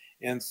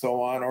and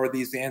so on, or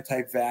these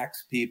anti-vax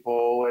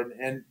people.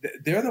 And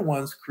they're the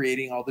ones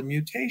creating all the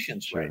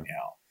mutations right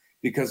now,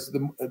 because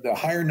the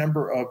higher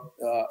number of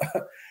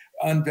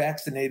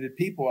unvaccinated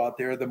people out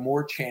there, the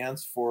more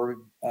chance for,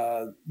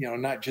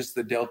 not just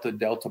the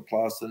Delta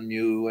plus and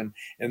Mu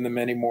and the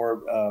many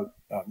more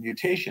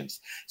mutations.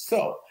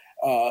 So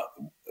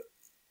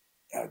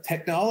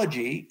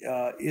technology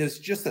is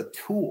just a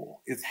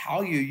tool. It's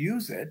how you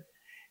use it.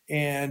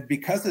 And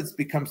because it's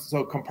become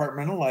so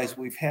compartmentalized,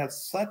 we've had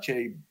such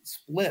a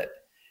split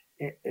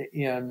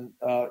in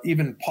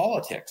even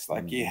politics.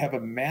 Like you have a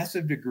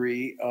massive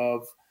degree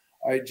of,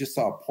 I just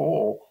saw a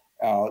poll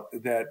out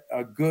that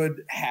a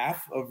good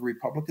half of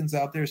Republicans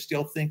out there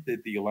still think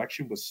that the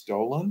election was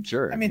stolen.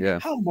 Sure. I mean,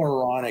 how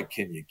moronic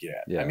can you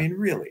get? Yeah. I mean,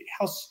 really,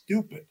 how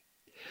stupid.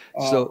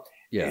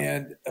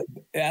 And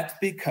that's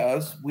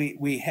because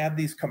we have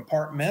these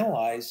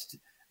compartmentalized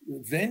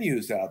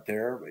venues out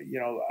there.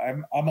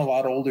 I'm a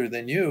lot older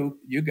than you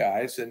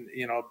guys, and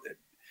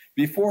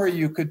before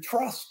you could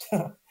trust,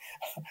 the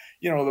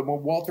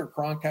Walter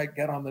Cronkite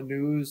got on the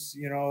news,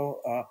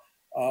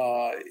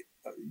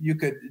 you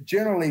could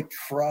generally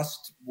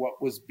trust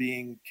what was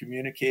being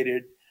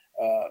communicated.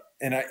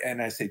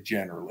 And I say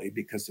generally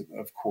because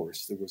of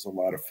course there was a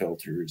lot of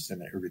filters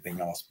and everything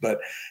else.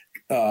 But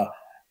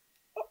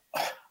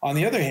on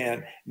the other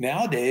hand,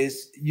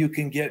 nowadays you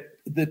can get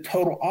the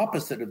total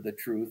opposite of the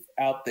truth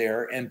out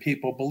there and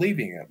people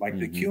believing it, like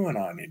the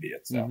QAnon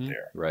idiots out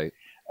there. Right.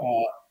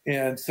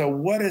 And so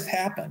what has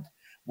happened?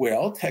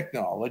 Well,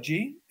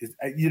 technology,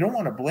 you don't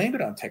want to blame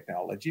it on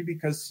technology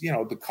because,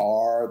 the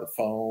car, the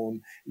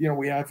phone,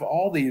 we have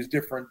all these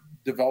different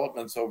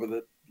developments over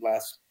the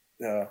last,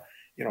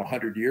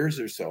 100 years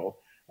or so.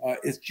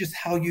 It's just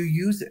how you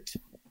use it.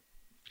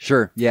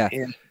 Sure. Yeah.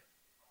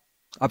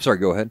 I'm sorry.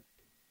 Go ahead.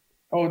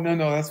 Oh, no,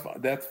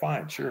 that's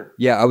fine. Sure.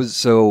 Yeah.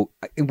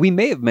 We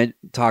may have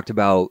talked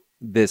about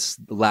this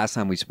the last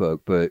time we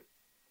spoke, but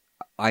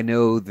I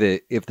know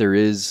that if there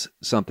is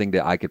something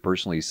that I could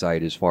personally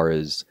cite as far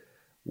as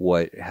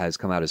what has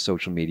come out of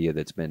social media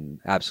that's been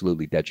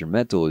absolutely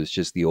detrimental is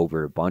just the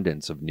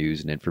overabundance of news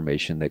and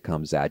information that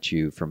comes at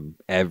you from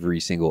every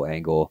single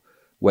angle,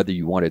 whether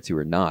you want it to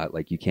or not.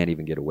 Like you can't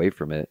even get away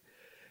from it.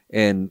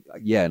 And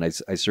I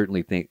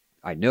certainly think,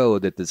 I know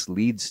that this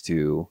leads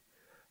to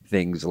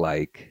things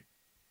like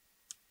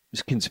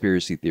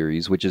conspiracy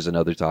theories, which is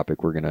another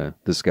topic we're going to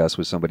discuss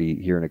with somebody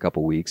here in a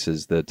couple of weeks,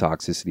 is the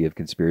toxicity of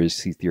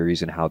conspiracy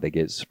theories and how they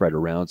get spread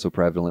around so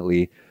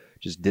prevalently,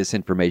 just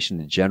disinformation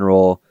in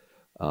general.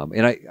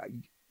 And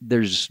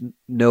there's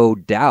no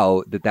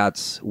doubt that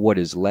that's what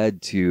has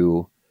led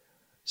to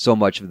so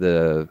much of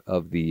the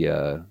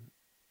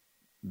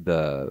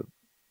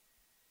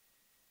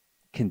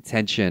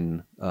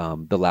contention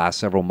the last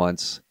several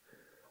months,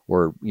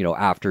 or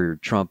after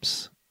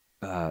Trump's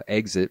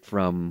exit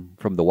from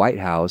the White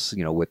House,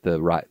 with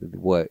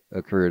what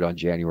occurred on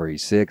January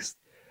 6th,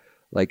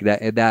 like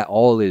that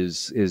all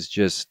is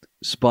just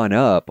spun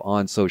up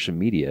on social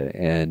media,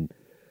 and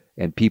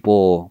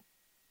people.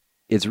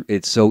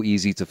 It's so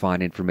easy to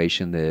find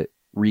information that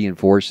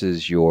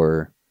reinforces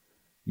your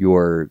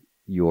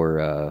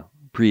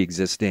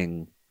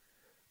pre-existing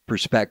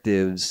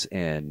perspectives,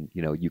 and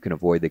you can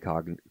avoid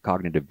the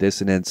cognitive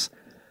dissonance.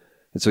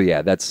 And so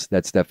that's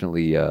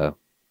definitely I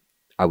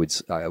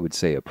would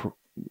say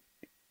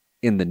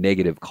in the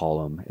negative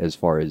column as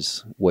far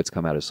as what's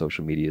come out of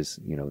social media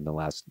in the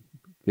last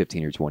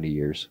 15 or 20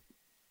 years.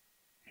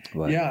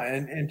 But, yeah,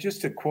 and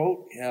just to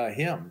quote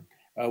him.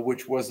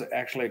 Which was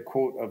actually a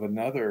quote of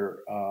another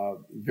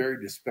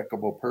very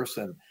despicable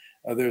person.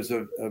 There's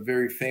a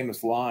very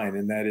famous line,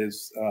 and that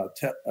is,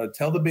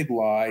 tell the big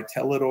lie,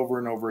 tell it over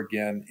and over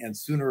again, and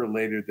sooner or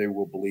later they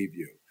will believe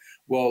you.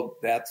 Well,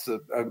 that's a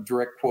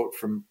direct quote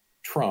from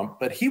Trump,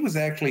 but he was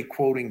actually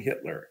quoting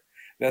Hitler.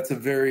 That's a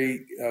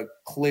very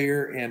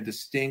clear and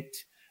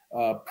distinct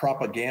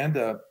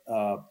propaganda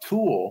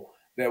tool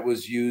that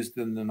was used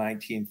in the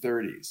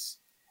 1930s.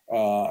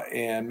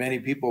 And many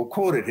people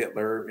quoted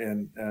Hitler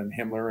and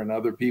Himmler and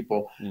other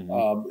people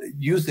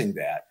using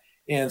that.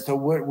 And so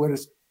what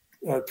has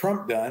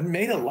Trump done?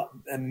 Made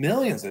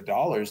millions of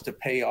dollars to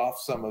pay off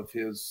some of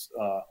his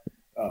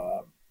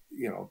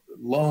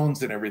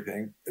loans and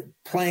everything,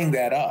 playing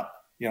that up.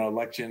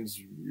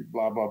 Elections,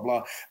 blah, blah,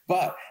 blah.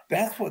 But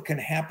that's what can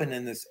happen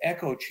in this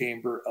echo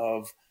chamber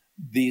of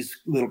these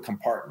little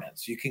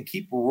compartments. You can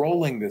keep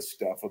rolling this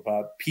stuff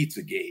about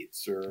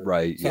Pizzagates or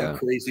some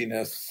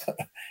craziness,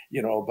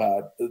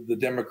 about the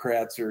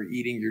Democrats are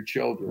eating your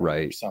children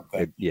or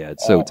something.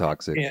 It's so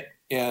toxic.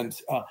 And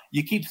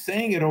you keep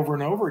saying it over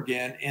and over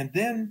again. And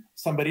then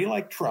somebody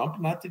like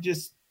Trump, not to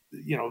just,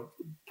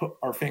 put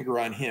our finger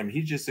on him,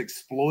 he's just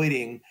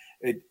exploiting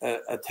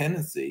a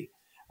tendency.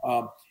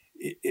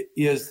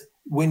 Is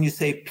when you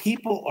say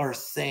people are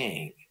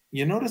saying,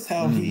 you notice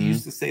how he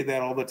used to say that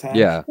all the time?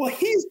 Yeah. Well,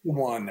 he's the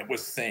one that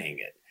was saying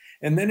it.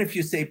 And then if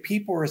you say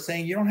people are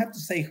saying, you don't have to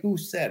say who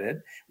said it.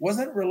 It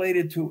wasn't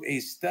related to a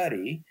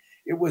study.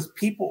 It was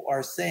people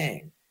are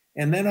saying.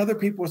 And then other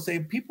people say,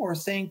 people are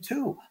saying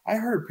too. I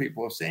heard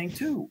people are saying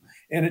too.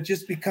 And it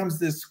just becomes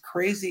this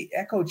crazy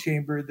echo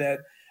chamber that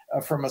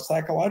from a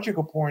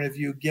psychological point of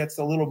view gets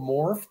a little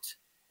morphed.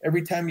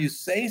 Every time you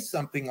say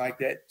something like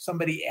that,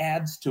 somebody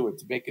adds to it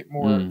to make it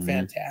more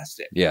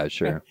fantastic. Yeah,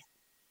 sure.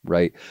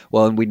 Right.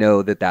 Well, and we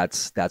know that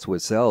that's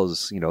what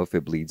sells, if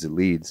it bleeds, it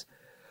leads.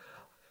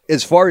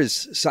 As far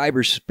as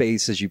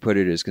cyberspace, as you put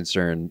it, is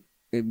concerned,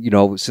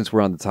 since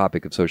we're on the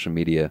topic of social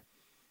media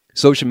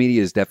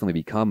has definitely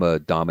become a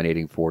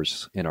dominating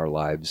force in our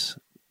lives.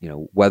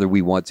 Whether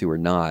we want to or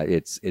not,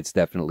 it's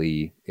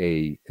definitely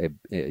a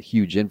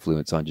huge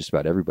influence on just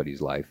about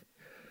everybody's life.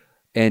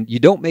 And you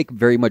don't make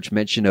very much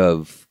mention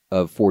of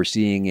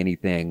foreseeing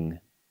anything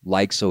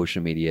like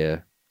social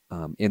media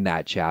in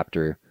that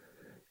chapter.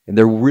 And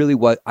there really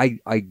was, I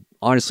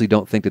honestly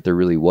don't think that there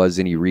really was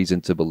any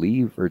reason to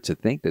believe or to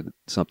think that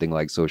something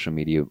like social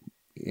media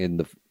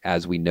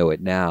as we know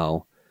it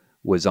now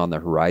was on the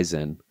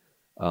horizon.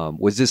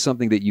 Was this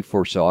something that you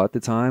foresaw at the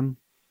time?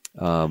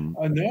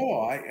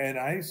 No,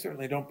 I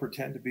certainly don't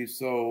pretend to be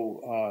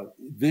so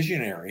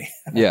visionary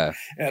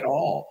at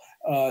all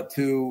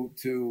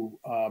to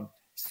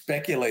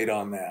speculate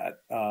on that.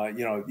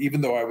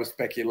 Even though I was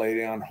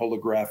speculating on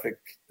holographic,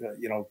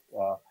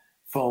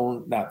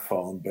 not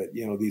phone, but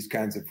these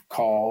kinds of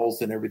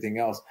calls and everything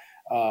else.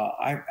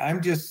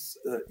 I'm just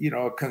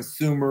a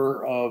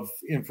consumer of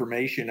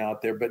information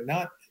out there, but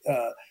not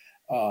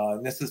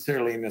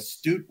necessarily an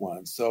astute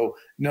one. So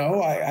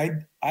no,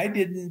 I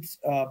didn't.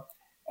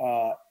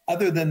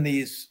 Other than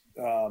these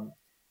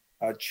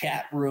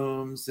chat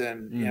rooms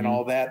and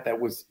all that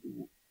was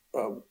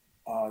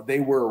they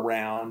were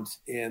around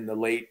in the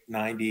late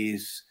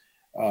 90s,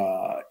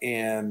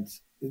 and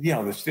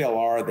they still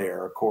are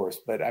there, of course.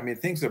 But I mean,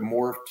 things have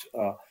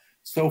morphed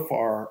so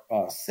far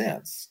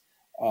since.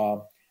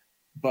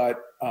 But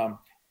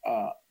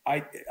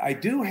I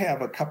do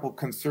have a couple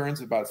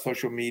concerns about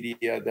social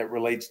media that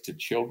relates to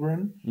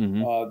children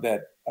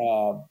that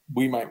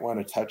we might want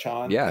to touch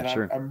on. Yeah, and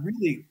sure. I'm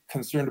really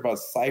concerned about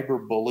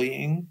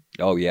cyberbullying.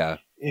 Oh, yeah.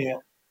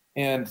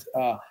 And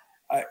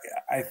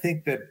I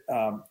think that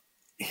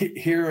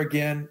here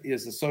again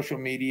is the social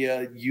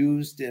media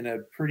used in a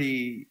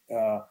pretty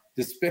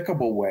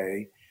despicable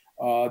way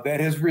that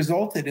has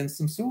resulted in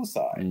some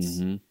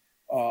suicides.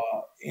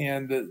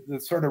 And the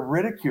sort of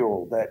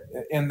ridicule that,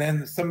 and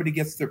then somebody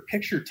gets their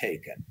picture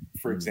taken,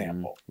 for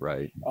example,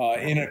 right,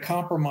 in a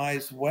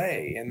compromised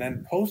way, and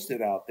then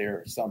posted out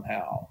there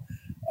somehow,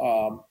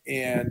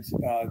 and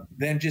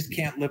then just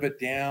can't live it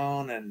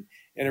down and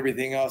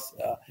everything else.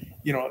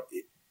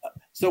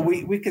 So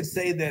we could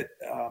say that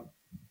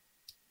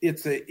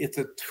it's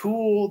a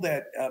tool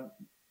that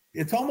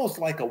it's almost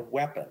like a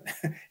weapon,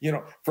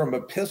 from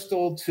a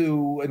pistol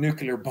to a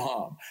nuclear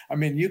bomb. I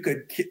mean, you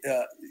could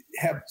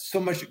have so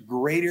much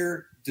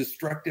greater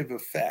destructive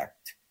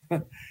effect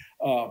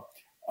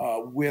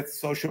with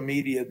social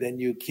media than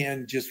you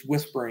can just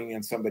whispering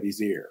in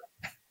somebody's ear,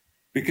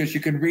 because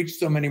you can reach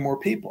so many more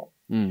people.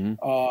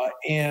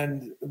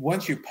 And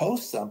once you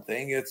post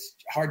something, it's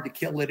hard to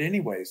kill it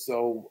anyway.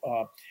 So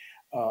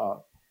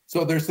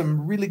there's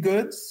some really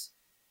good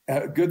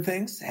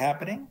things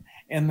happening,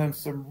 and then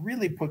some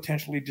really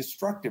potentially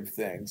destructive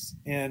things.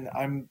 And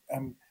I'm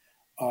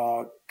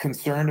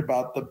concerned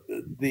about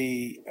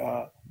the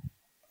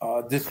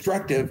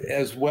destructive,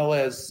 as well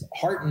as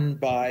heartened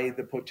by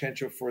the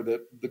potential for the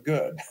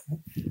good.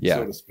 Yeah,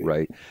 so to speak.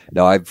 Right.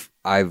 Now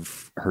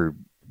I've heard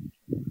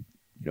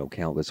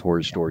countless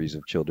horror stories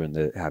of children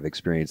that have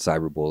experienced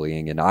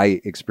cyberbullying, and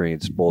I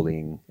experienced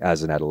bullying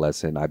as an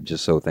adolescent. I'm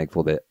just so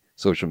thankful that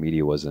social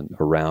media wasn't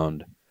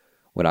around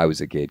when I was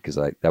a kid, because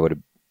that would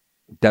have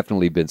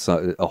definitely been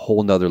a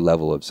whole nother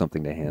level of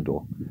something to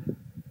handle.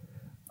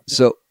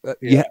 So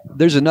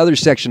there's another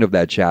section of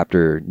that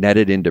chapter,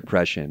 netted in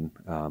depression.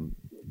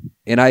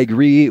 And I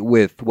agree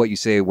with what you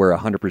say, where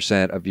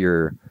 100% of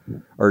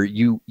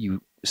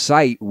you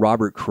cite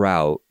Robert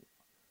Kraut,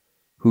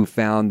 who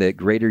found that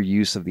greater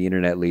use of the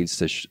internet leads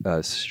to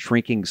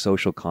shrinking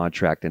social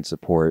contract and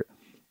support,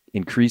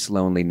 increased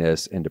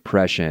loneliness and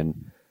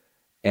depression,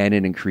 and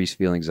an increased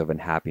feelings of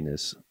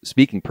unhappiness.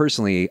 Speaking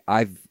personally,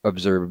 I've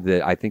observed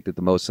that I think that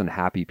the most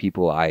unhappy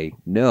people I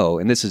know,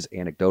 and this is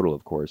anecdotal,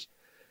 of course,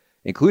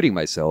 including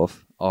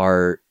myself,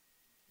 are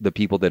the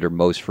people that are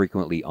most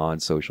frequently on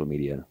social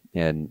media.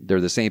 And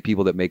they're the same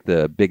people that make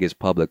the biggest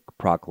public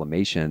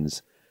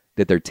proclamations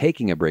that they're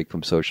taking a break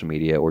from social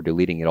media or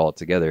deleting it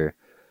altogether,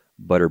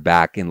 but are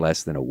back in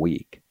less than a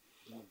week.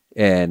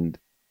 And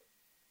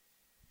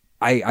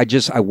I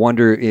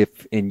wonder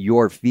if in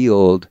your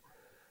field,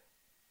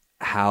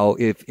 how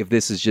if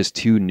this is just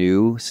too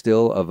new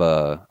still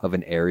of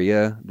an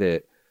area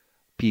that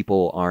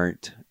people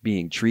aren't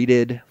being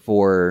treated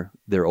for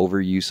their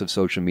overuse of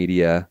social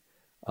media,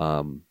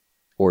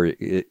 or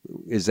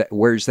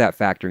where's that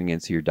factoring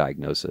into your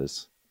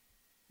diagnosis?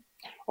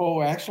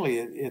 Oh, actually,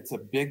 it's a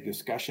big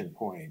discussion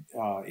point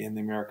in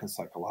the American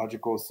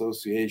Psychological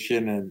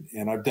Association,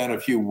 and I've done a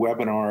few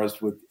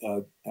webinars with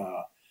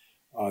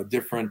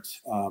different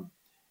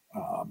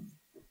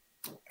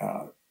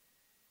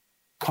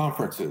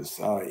conferences,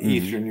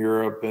 Eastern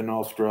Europe and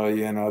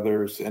Australia and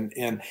others,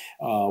 and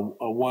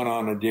one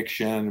on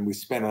addiction. We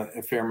spent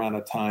a fair amount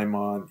of time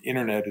on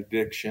internet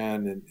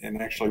addiction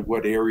and actually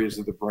what areas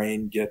of the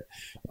brain get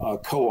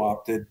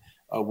co-opted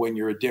when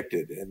you're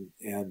addicted.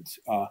 And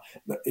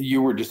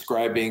you were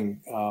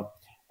describing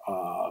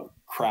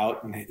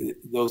Kraut and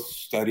those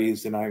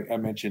studies, and I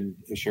mentioned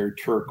Sherry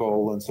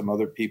Turkle and some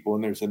other people,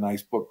 and there's a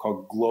nice book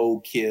called Glow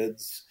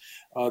Kids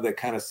that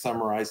kind of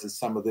summarizes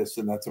some of this,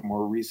 and that's a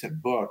more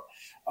recent book.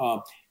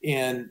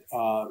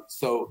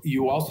 So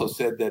you also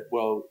said that,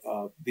 well,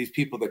 these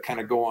people that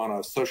kind of go on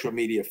a social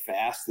media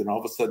fast and all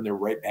of a sudden they're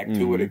right back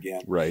to it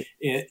again. Right.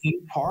 In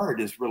part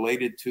is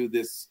related to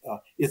this.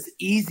 It's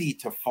easy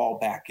to fall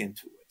back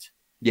into it.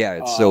 Yeah,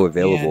 it's so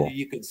available. And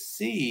you could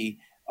see,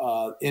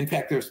 in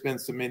fact, there's been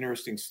some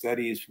interesting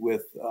studies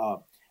with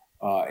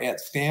at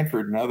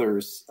Stanford and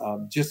others,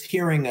 just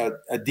hearing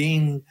a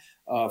ding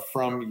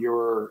from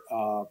your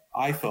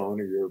iPhone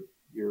or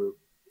your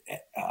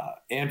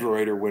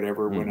Android or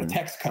whatever, when a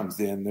text comes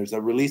in, there's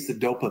a release of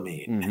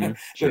dopamine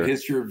that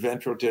hits your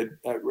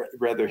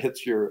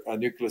hits your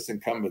nucleus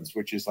accumbens,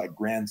 which is like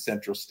Grand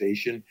Central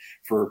Station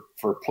for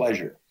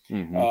pleasure.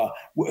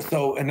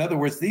 So in other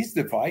words, these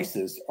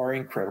devices are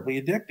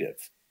incredibly addictive,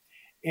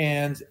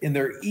 and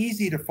they're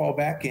easy to fall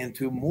back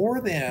into,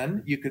 more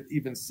than, you could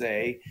even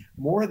say,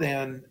 more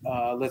than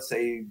let's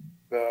say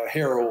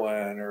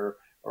heroin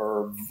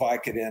or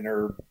Vicodin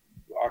or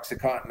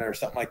OxyContin or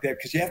something like that,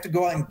 because you have to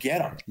go out and get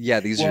them. Yeah,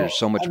 these are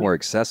so much more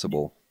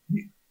accessible.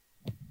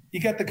 You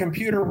got the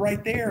computer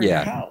right there in your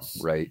house.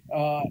 Right.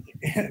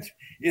 And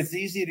it's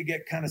easy to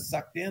get kind of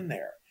sucked in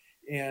there.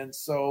 And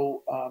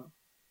so,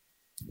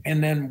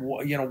 and then,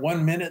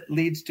 1 minute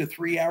leads to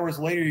 3 hours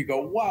later, you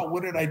go, wow,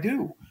 what did I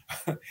do?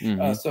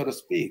 So to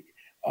speak.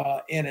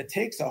 And it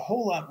takes a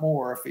whole lot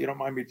more, if you don't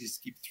mind me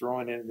just keep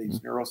throwing in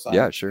these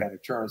neuroscience kind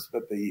of terms,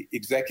 but the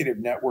executive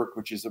network,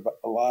 which is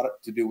a lot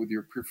to do with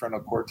your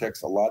prefrontal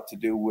cortex, a lot to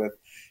do with,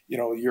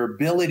 your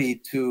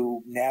ability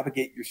to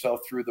navigate yourself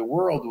through the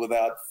world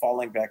without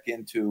falling back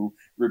into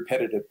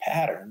repetitive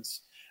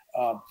patterns,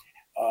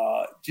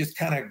 just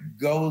kind of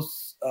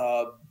goes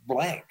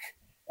blank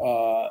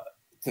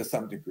to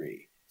some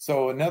degree.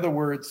 So in other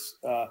words,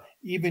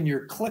 even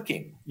your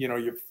clicking,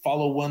 you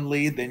follow one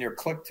lead, then you're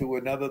click to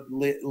another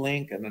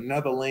link and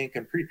another link,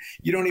 and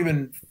you don't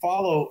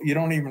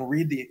even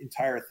read the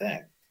entire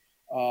thing.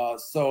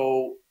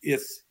 So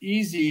it's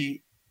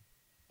easy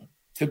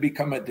to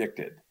become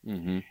addicted.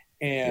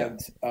 And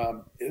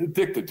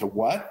addicted to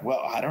what? Well,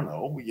 I don't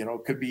know.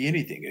 It could be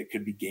anything. It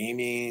could be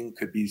gaming,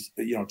 could be,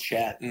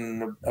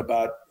 chatting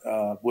about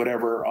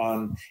whatever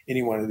on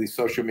any one of these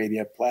social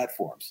media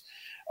platforms.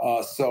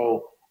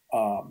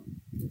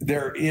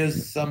 There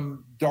is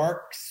some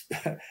dark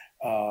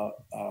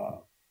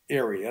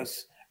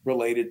areas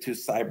related to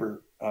cyber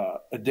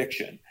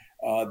addiction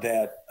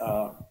that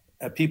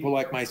people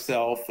like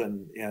myself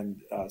and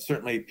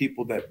certainly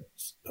people that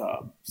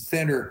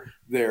center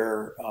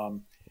their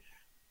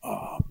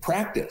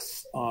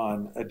practice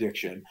on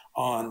addiction,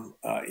 on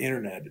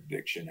internet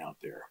addiction out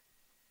there.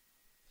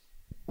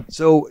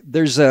 So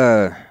there's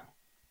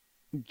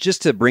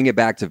just to bring it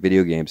back to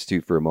video games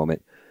too for a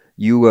moment,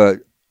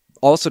 you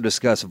also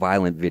discuss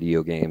violent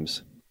video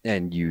games,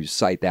 and you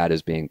cite that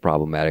as being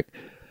problematic.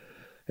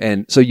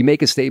 And so you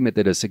make a statement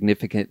that a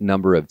significant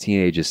number of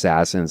teenage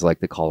assassins, like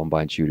the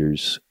Columbine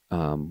shooters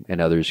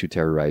and others who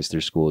terrorized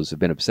their schools, have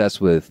been obsessed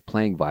with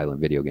playing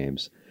violent video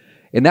games.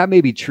 And that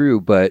may be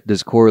true, but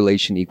does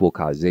correlation equal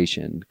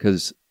causation?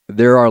 Because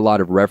there are a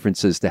lot of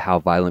references to how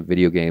violent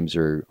video games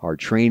are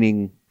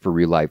training for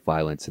real-life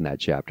violence in that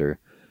chapter,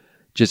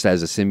 just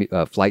as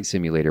a flight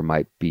simulator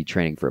might be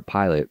training for a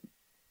pilot.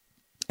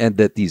 and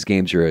that these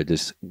games are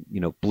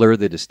blur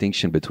the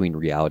distinction between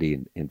reality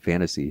and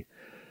fantasy.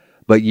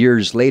 But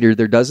years later,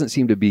 there doesn't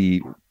seem to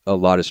be a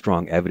lot of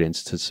strong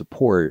evidence to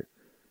support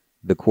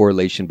the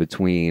correlation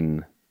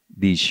between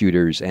these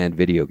shooters and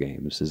video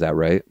games. Is that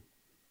right?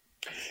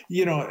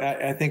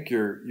 I think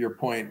your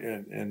point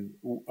and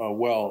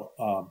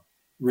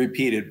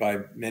repeated by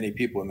many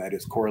people, and that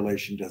is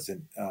correlation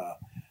doesn't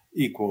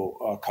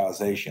equal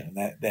causation.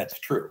 That's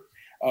true.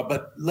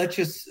 But let's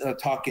just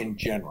talk in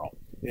general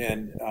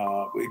and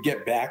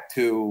get back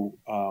to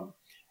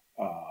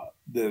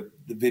the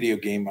video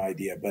game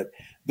idea. But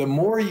the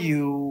more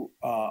you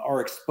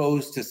are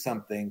exposed to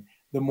something,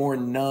 the more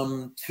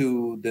numb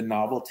to the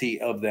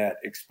novelty of that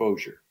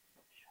exposure.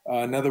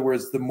 In other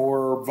words, the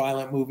more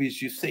violent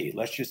movies you see,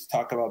 let's just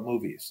talk about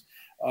movies,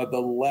 the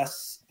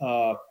less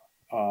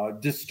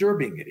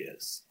disturbing it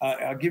is.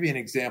 I'll give you an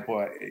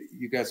example.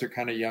 You guys are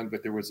kind of young,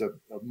 but there was a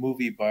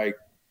movie by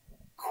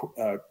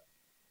Quentin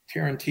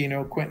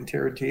Tarantino,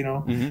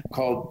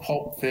 called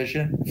Pulp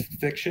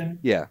Fiction.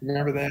 Yeah.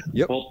 Remember that?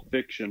 Yep. Pulp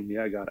Fiction.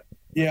 Yeah, I got it.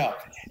 Yeah.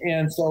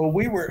 And so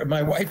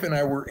my wife and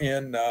I were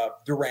in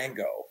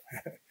Durango,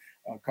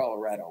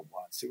 Colorado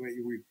once.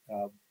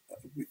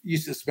 We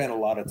used to spend a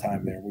lot of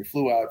time there. We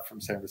flew out from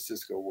San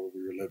Francisco, where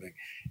we were living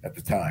at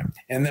the time,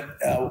 and then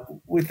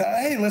we thought,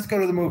 hey, let's go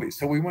to the movies.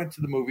 So we went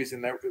to the movies,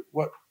 and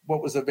what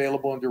was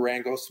available in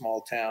Durango,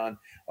 small town.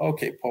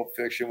 Okay, Pulp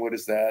Fiction. What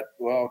is that?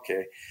 Well,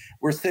 okay,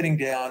 we're sitting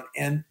down,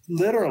 and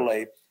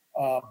literally,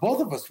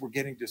 both of us were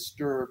getting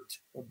disturbed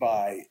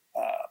by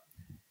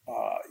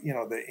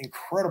the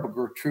incredible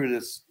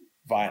gratuitous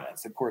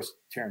violence. Of course,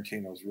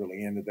 Tarantino's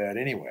really into that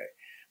anyway.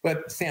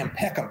 But Sam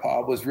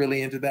Peckinpah was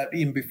really into that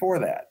even before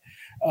that.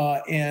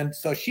 And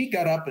so she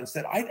got up and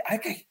said, I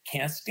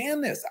can't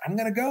stand this. I'm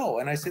going to go.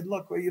 And I said,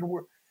 look,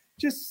 we're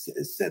just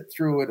sit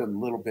through it a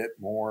little bit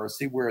more,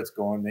 see where it's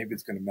going. Maybe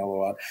it's going to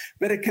mellow out.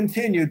 But it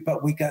continued,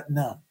 but we got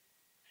numb.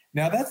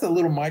 Now, that's a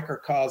little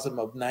microcosm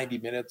of 90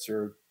 minutes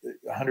or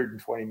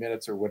 120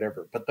 minutes or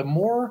whatever. But the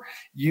more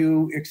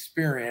you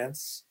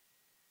experience,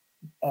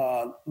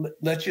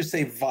 let's just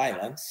say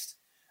violence,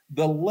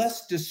 the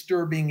less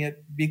disturbing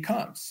it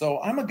becomes. So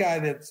I'm a guy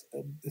that's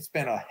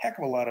spent a heck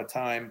of a lot of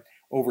time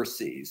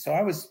overseas. So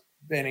I was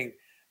spending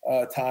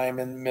time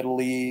in the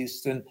Middle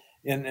East, and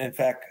in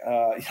fact,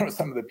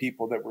 some of the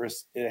people that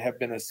have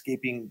been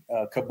escaping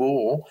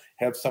Kabul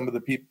were some of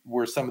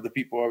the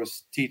people I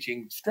was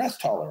teaching stress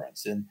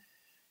tolerance, and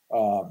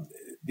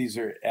these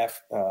are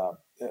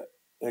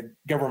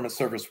government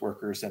service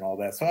workers and all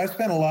that. So I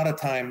spent a lot of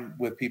time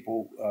with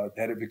people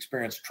that have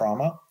experienced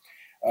trauma.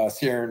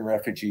 Syrian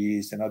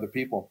refugees and other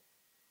people.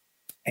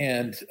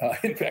 And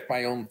in fact,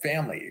 my own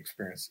family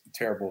experienced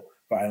terrible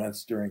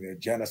violence during the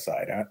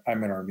genocide.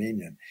 I'm an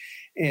Armenian.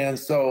 And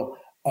so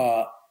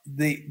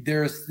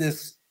there's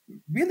this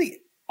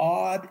really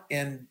odd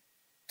and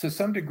to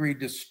some degree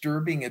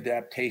disturbing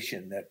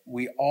adaptation that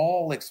we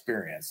all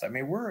experience. I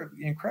mean, we're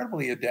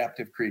incredibly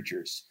adaptive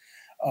creatures,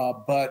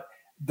 but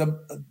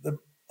the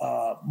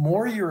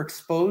more you're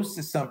exposed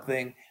to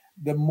something,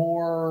 the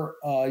more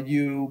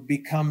you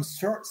become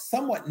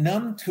somewhat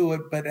numb to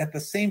it, but at the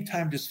same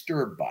time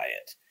disturbed by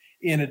it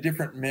in a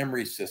different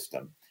memory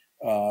system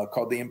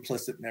called the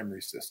implicit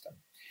memory system,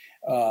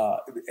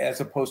 as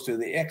opposed to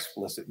the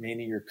explicit,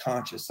 meaning you're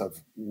conscious of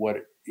what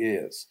it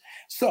is.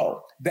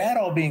 So that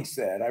all being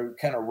said, I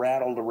kind of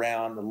rattled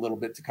around a little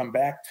bit to come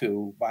back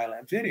to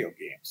violent video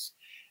games.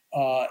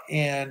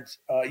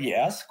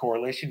 Yes,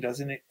 correlation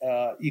doesn't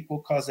equal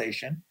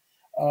causation.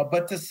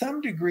 But to some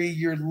degree,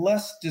 you're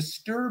less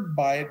disturbed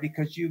by it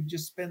because you've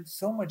just spent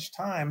so much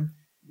time,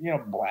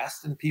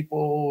 blasting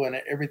people and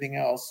everything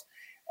else,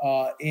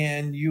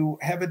 and you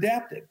have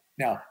adapted.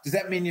 Now, does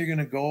that mean you're going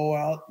to go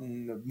out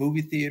in the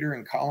movie theater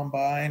in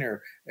Columbine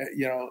or,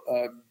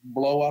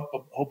 blow up a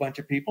whole bunch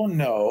of people?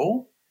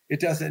 No, it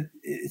doesn't.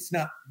 It's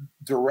not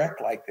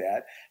direct like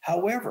that.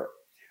 However,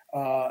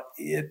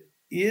 it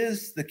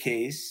is the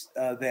case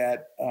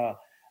that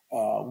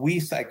we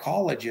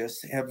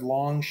psychologists have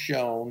long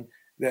shown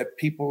that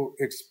people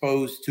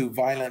exposed to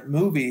violent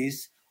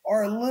movies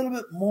are a little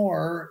bit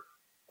more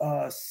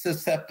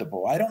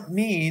susceptible. I don't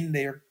mean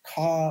they are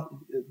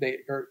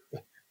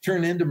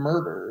turned into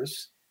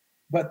murderers,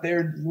 but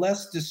they're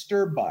less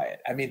disturbed by it.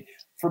 I mean,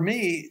 for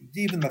me,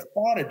 even the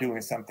thought of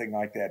doing something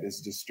like that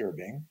is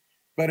disturbing.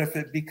 But if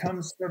it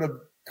becomes sort of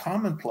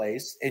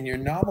commonplace and your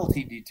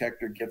novelty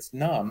detector gets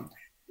numb,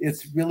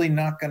 it's really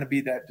not going to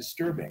be that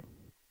disturbing.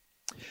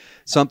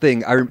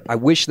 Something I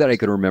wish that I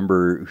could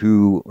remember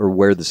who or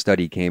where the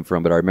study came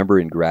from, but I remember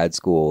in grad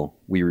school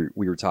we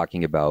were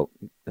talking about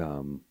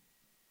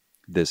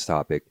this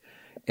topic,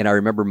 and I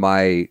remember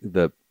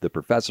the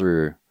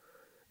professor.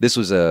 This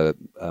was a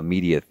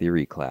media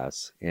theory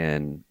class,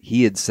 and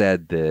he had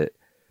said that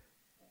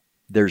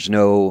there's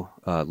no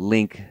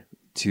link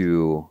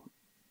to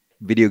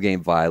video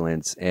game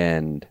violence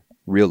and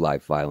real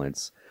life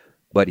violence,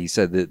 but he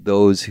said that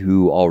those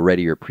who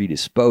already are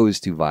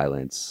predisposed to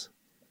violence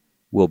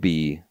will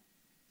be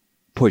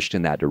pushed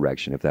in that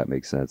direction, if that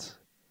makes sense.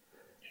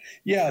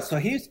 Yeah, so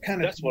he's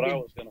kind of That's what I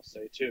was going to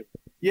say too.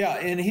 Yeah,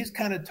 and he's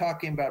kind of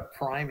talking about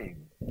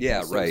priming.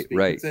 Yeah, So right,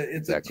 right. It's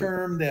exactly. a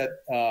term that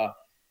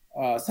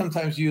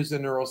sometimes used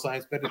in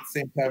neuroscience, but at the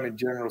same time in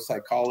general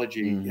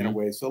psychology in a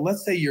way. So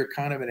let's say you're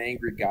kind of an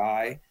angry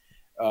guy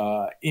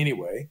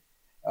anyway,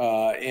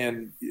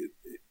 and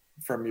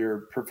from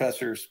your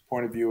professor's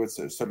point of view, it's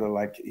sort of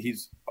like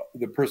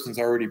the person's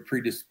already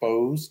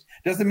predisposed.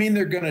 Doesn't mean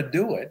they're going to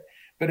do it,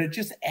 but it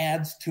just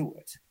adds to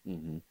it.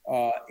 And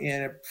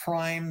it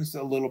primes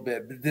a little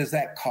bit. Does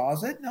that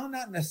cause it? No,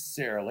 not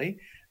necessarily.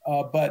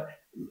 But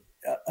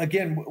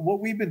again, what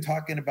we've been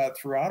talking about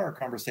throughout our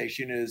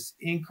conversation is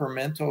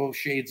incremental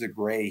shades of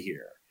gray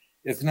here.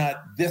 It's not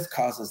this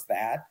causes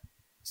that.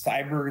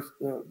 Cyber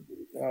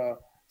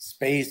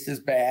space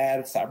is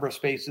bad.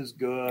 Cyberspace is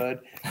good.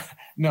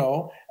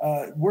 No,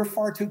 we're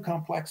far too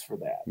complex for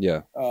that.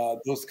 Yeah.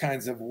 Those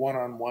kinds of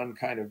one-on-one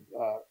kind of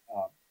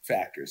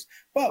factors.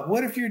 But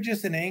what if you're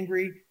just an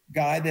angry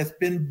guy that's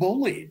been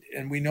bullied?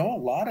 And we know a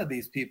lot of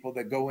these people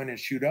that go in and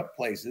shoot up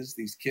places,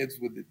 these kids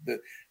with the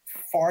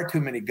far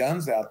too many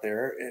guns out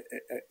there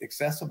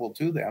accessible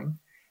to them,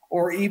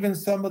 or even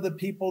some of the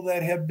people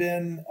that have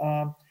been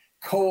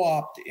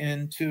co-opted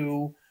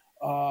into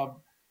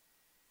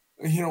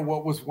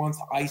what was once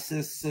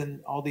ISIS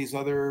and all these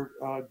other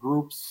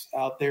groups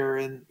out there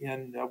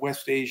in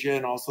West Asia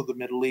and also the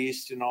Middle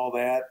East and all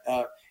that.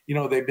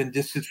 They've been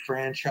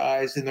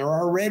disenfranchised and they're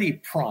already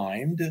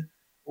primed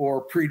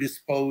or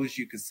predisposed,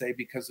 you could say,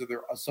 because of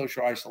their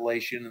social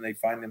isolation, and they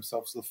find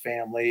themselves with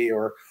family.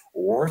 Or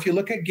if you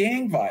look at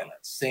gang violence,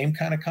 same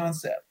kind of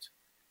concept.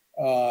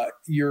 I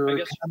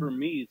guess for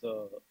me,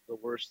 the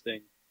worst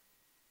thing,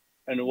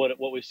 and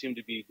what we seem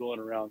to be going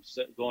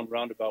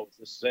roundabout with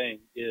this saying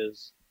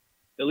is,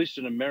 at least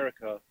in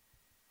America,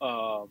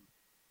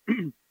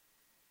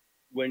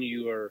 when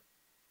you are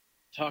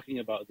talking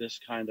about this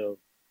kind of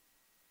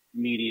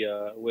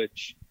media,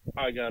 which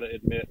I gotta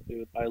admit,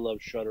 dude, I love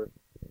Shudder.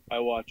 I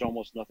watch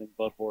almost nothing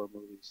but horror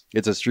movies.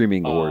 It's a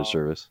streaming horror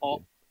service.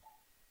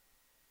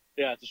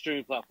 Yeah, it's a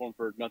streaming platform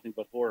for nothing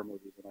but horror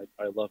movies, and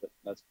I love it.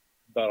 That's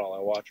about all I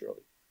watch,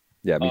 really.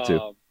 Yeah, me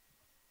too.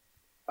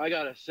 I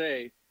gotta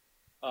say,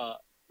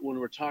 when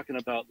we're talking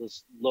about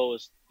this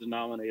lowest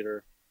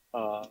denominator,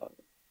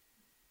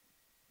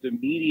 the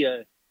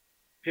media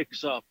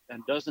picks up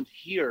and doesn't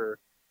hear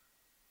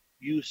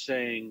you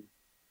saying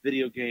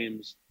video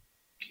games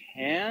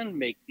can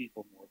make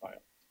people more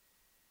violent.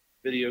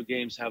 Video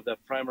games have that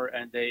primer,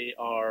 and they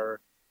are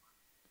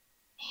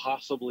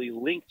possibly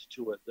linked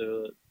to it.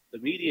 The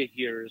media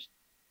hears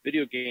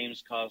video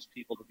games cause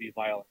people to be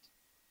violent,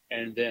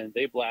 and then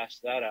they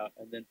blast that out,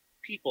 and then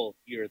people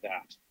hear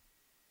that.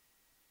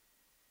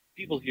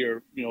 People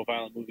hear,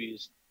 violent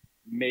movies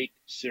make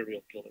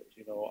serial killers.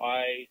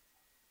 I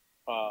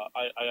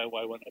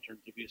turned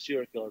to be a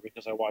serial killer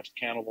because I watched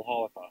Cannibal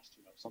Holocaust,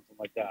 something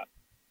like that.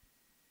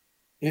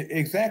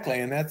 Exactly.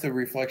 And that's a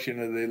reflection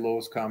of the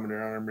lowest common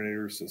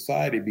denominator of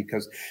society,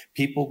 because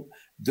people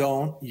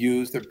don't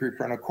use their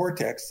prefrontal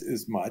cortex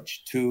as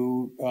much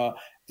to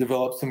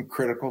develop some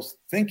critical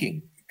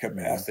thinking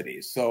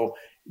capacities. So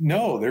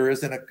no, there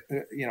isn't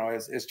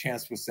as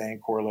Chance was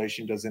saying,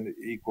 correlation doesn't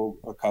equal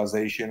a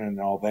causation and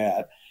all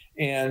that.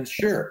 And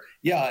sure,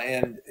 yeah,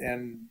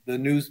 and the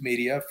news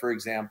media, for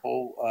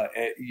example,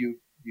 you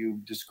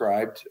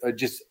described,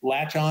 just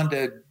latch on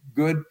to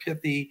good,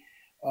 pithy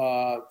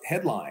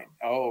headline.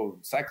 Oh,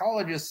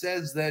 psychologist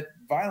says that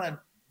violent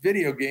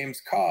video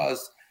games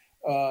cause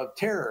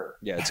terror.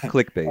 Yeah, it's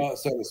clickbait,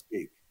 so to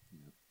speak.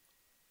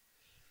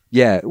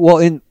 Yeah, well,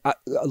 and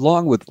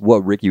along with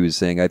what Ricky was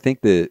saying, I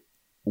think that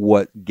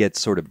what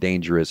gets sort of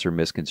dangerous or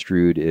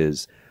misconstrued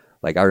is,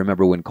 like, I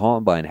remember when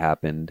Columbine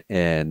happened,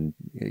 and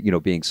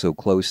being so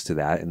close to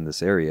that in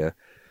this area,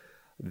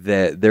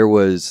 that there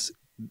was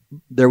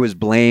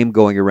blame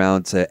going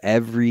around to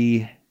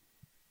every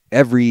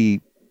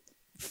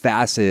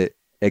facet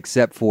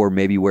except for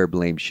maybe where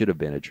blame should have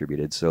been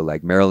attributed. So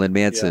like Marilyn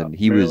Manson,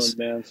 he was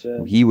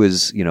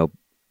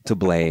to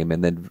blame,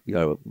 and then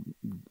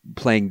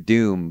playing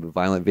Doom,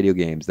 violent video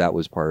games, that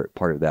was part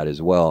of that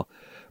as well.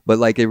 But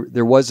like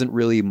there wasn't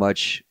really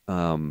much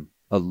of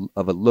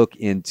a look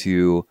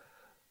into,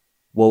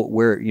 well,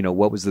 where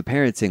what was the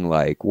parenting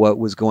like, what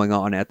was going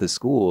on at the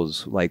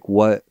schools, like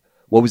what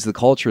was the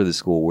culture of the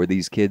school, were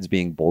these kids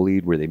being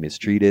bullied, were they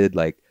mistreated,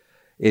 like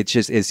it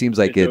seems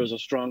like if there was a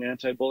strong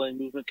anti-bullying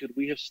movement, could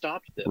we have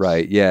stopped this?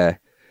 Right, yeah.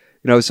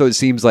 So it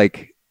seems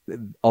like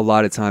a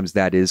lot of times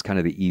that is kind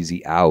of the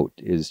easy out,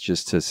 is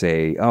just to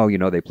say, oh,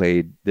 they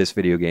played this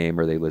video game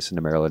or they listened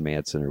to Marilyn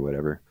Manson or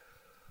whatever.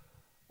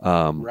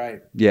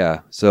 Right.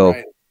 Yeah. So,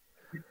 right.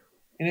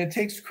 And it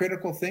takes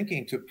critical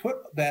thinking to put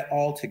that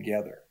all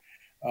together.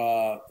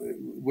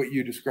 What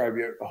you described,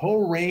 a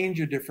whole range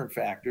of different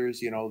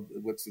factors,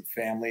 what's the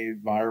family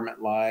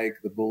environment like,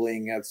 the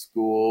bullying at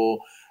school,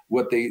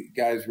 what the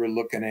guys were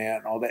looking at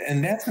and all that.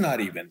 And that's not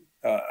even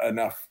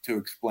enough to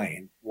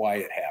explain why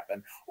it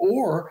happened,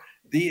 or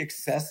the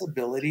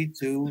accessibility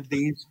to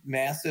these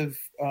massive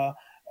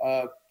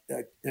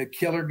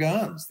killer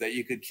guns, that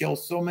you could kill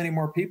so many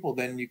more people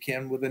than you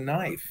can with a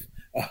knife.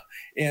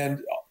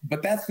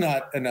 But that's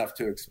not enough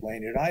to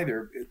explain it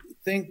either.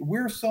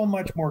 We're so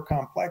much more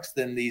complex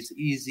than these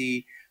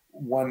easy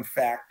one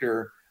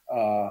factor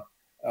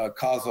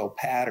causal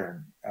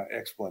pattern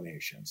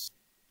explanations.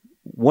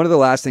 One of the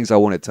last things I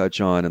want to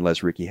touch on,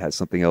 unless Ricky has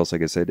something else,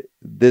 like I said,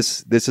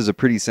 this is a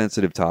pretty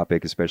sensitive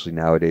topic, especially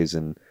nowadays,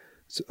 and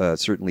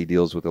certainly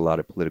deals with a lot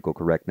of political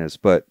correctness.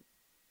 But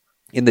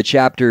in the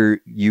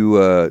chapter,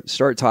 you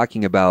start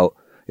talking about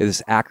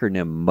this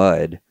acronym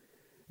MUD,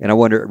 and I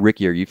wonder,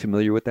 Ricky, are you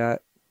familiar with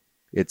that?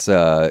 It's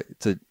a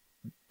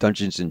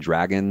Dungeons and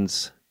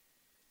Dragons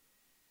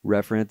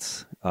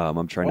reference.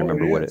 I'm trying to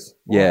remember what it.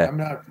 Well, yeah, I'm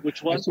not.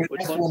 Which one?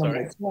 That's one of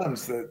my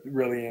sons that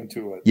really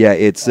into it. Yeah,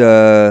 it's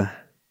I'm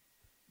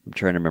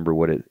trying to remember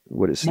what it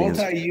stands.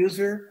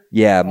 Multi-user.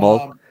 Yeah,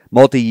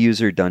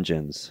 multi-user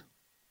dungeons.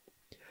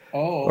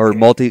 Oh, okay. Or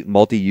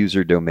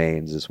multi-user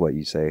domains is what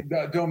you say.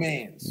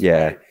 Domains.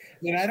 Yeah. Right.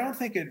 And I don't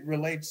think it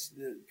relates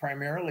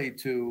primarily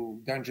to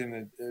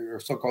Dungeon or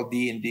so-called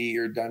D&D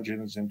or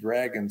Dungeons and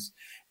Dragons,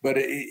 but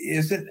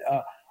is it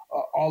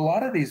a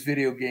lot of these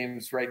video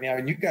games right now?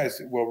 And you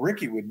guys, well,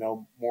 Ricky would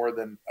know more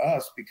than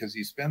us because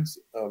he spends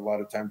a lot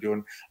of time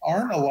doing.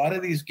 Aren't a lot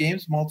of these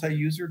games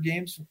multi-user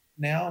games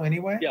now?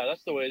 Anyway. Yeah,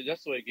 that's the way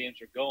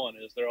games are going.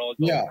 Is they're all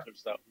going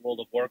towards that World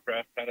of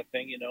Warcraft kind of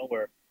thing,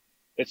 where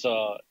it's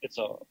a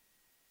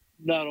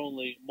not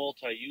only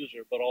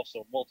multi-user but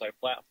also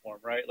multi-platform,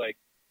 right? Like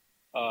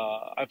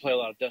I play a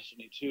lot of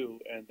Destiny 2,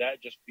 and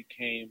that just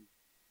became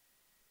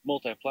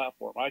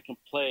multi-platform. I can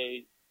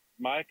play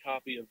my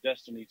copy of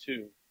Destiny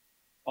 2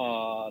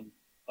 on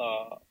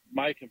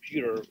my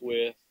computer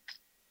with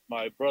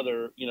my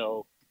brother,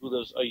 who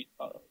lives a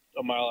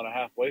mile and a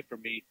half away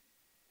from me,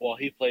 while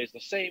he plays the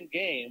same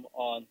game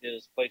on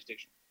his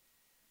PlayStation.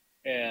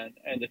 And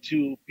the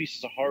two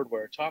pieces of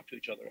hardware talk to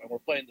each other, and we're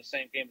playing the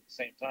same game at the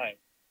same time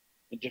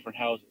in different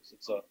houses.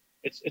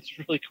 It's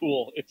really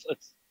cool. It's a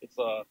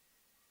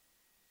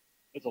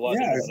lot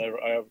different than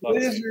I ever thought.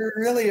 It is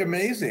really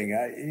amazing.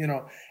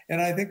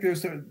 And I think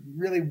there's a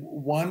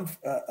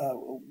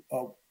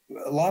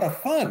lot of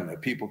fun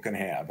that people can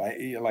have.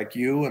 Like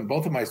you and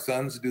both of my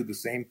sons do the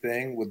same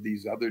thing with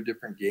these other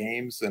different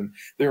games, and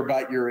they're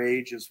about your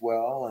age as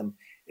well.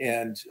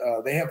 And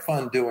they have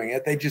fun doing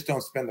it. They just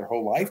don't spend their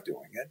whole life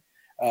doing it.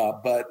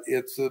 But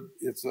it's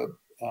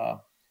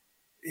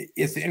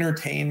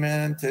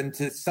entertainment, and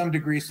to some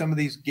degree, some of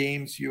these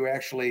games you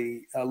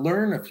actually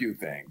learn a few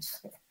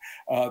things.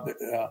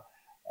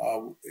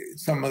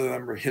 Some of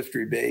them are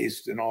history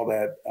based and all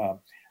that.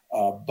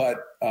 But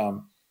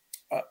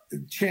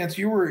Chance,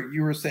 you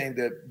were saying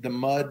that the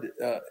MUD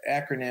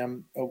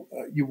acronym,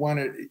 you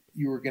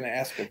were going to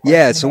ask a question.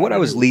 Yeah. So what I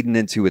was leading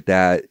into with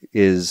that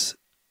is,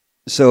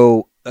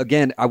 so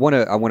again, I want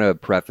to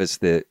preface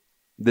that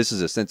this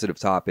is a sensitive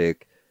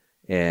topic,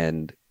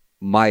 and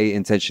my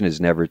intention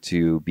is never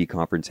to be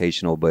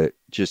confrontational, but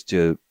just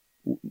to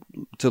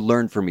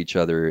learn from each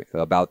other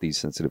about these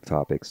sensitive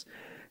topics.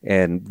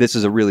 And this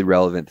is a really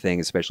relevant thing,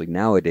 especially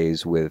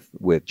nowadays with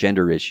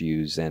gender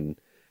issues and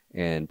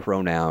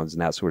pronouns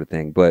and that sort of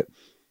thing. But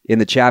in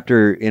the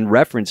chapter, in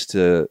reference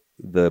to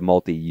the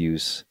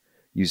multi-use,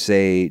 you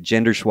say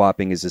gender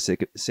swapping is a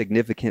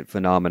significant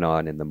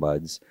phenomenon in the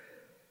MUDs.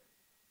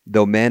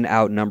 Though men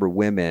outnumber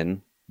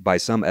women by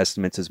some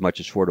estimates as much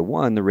as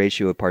 4-1, the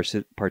ratio of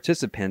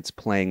participants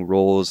playing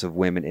roles of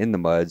women in the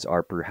MUDs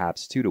are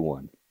perhaps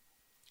 2-1.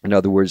 In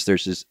other words,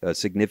 there's a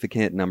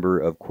significant number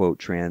of,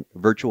 quote,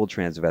 virtual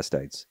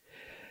transvestites.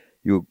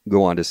 You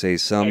go on to say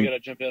some... I got to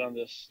jump in on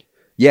this.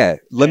 Yeah,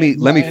 let me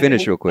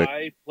finish real quick.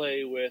 I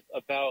play with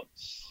about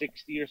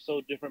 60 or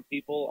so different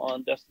people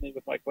on Destiny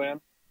with my clan.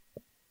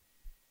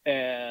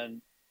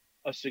 And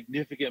a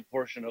significant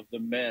portion of the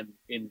men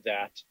in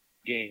that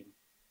game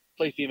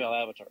play female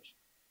avatars.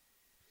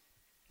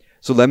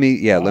 So let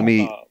me.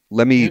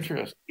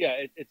 Interesting.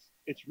 Yeah,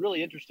 it's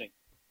really interesting.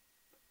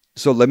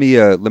 So let me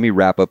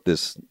wrap up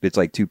this. It's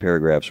like 2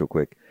 paragraphs real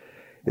quick.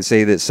 It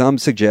say that some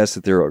suggest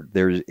that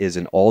there is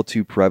an all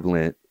too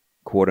prevalent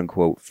quote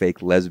unquote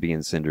fake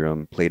lesbian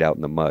syndrome played out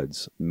in the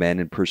MUDs.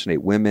 Men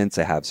impersonate women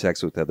to have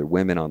sex with other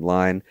women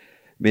online.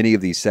 Many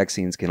of these sex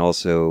scenes can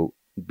also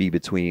be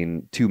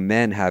between 2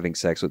 men having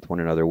sex with one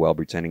another while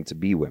pretending to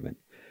be women.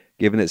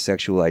 Given that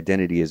sexual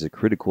identity is a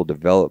critical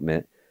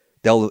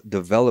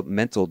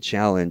developmental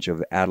challenge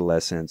of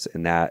adolescence,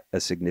 and that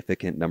a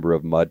significant number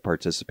of MUD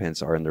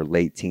participants are in their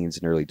late teens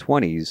and early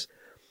 20s,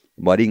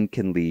 mudding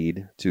can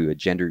lead to a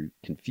gender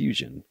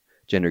confusion.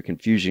 Gender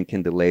confusion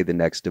can delay the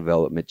next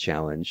development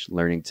challenge,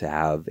 learning to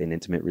have an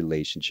intimate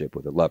relationship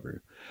with a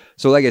lover.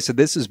 So like I said,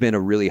 this has been a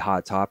really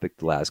hot topic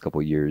the last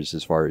couple of years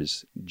as far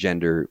as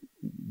gender.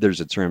 There's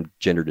a term,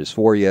 gender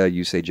dysphoria.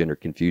 You say gender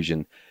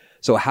confusion.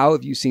 So how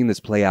have you seen this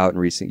play out in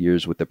recent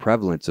years with the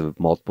prevalence of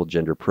multiple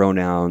gender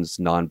pronouns,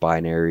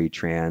 non-binary,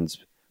 trans,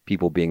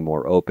 people being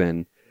more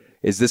open?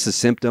 Is this a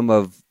symptom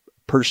of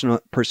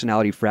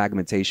personality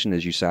fragmentation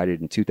as you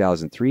cited in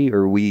 2003,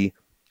 or are we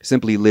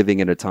simply living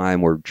in a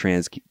time where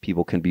trans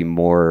people can be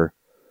more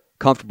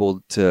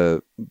comfortable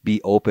to be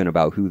open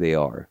about who they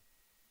are?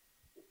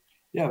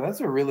 Yeah,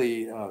 that's a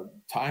really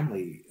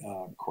timely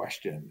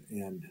question,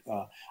 and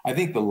I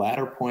think the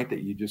latter point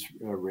that you just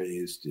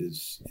raised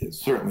is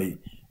certainly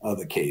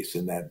the case,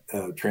 in that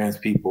trans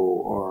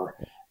people are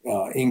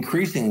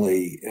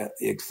increasingly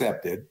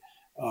accepted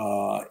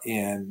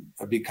and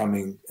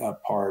becoming a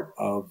part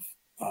of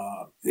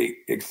the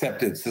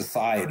accepted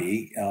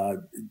society.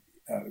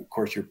 Of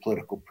course, your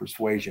political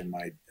persuasion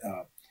might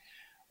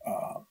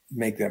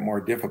make that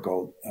more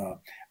difficult.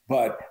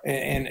 But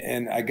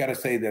I got to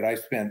say that I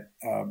spent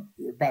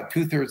about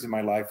 2/3 of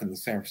my life in the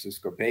San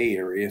Francisco Bay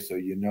Area, so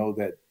you know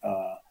that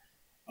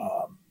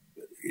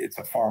it's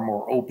a far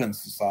more open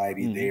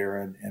society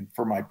there. And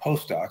for my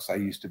postdocs, I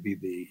used to be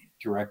the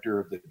director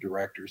of the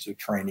directors of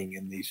training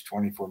in these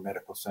 24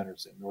 medical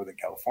centers in Northern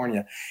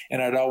California, and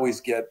I'd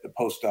always get the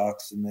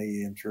postdocs and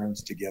the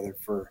interns together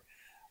for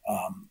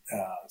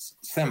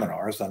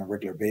seminars on a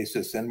regular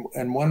basis.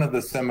 And one of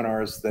the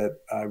seminars that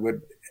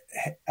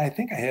I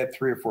think I had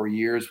 3 or 4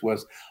 years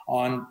was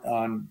on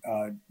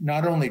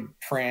not only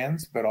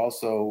trans, but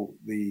also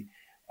the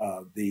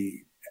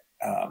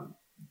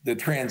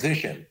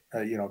transition,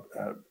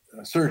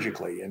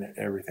 surgically and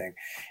everything.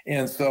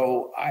 And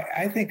so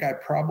I think I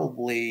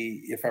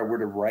probably, if I were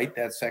to write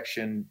that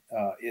section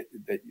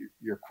that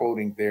you're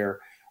quoting there,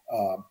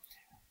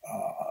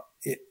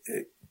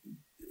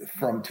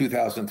 from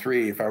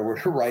 2003, if I were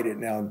to write it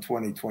now in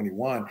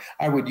 2021,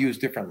 I would use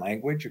different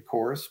language, of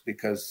course,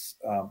 because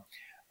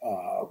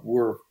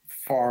we're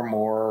far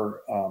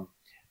more,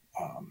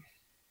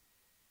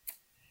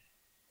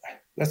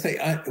 let's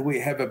say, we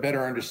have a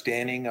better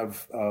understanding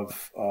of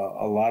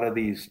a lot of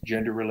these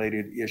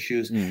gender-related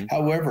issues.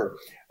 However,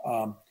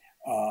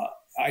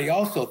 I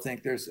also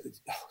think there's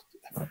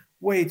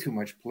way too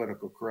much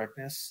political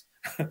correctness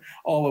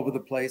all over the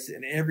place.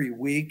 And every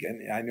week,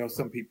 and I know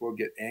some people will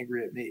get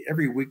angry at me,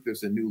 every week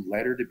there's a new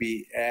letter to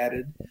be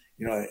added,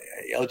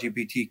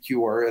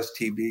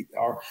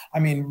 LGBTQRSTBR. I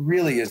mean,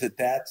 really, is it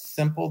that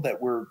simple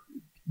that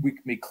we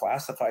can be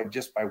classified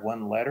just by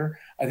one letter?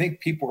 I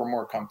think people are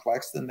more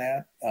complex than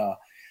that.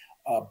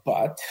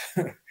 But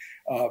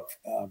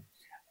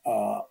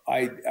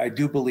I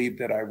do believe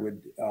that I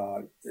would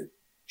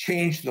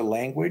change the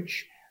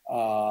language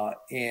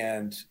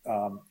and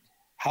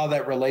how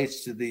that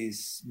relates to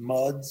these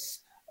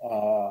MUDs,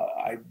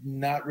 I'm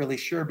not really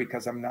sure,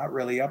 because I'm not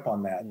really up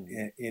on that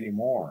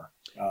anymore.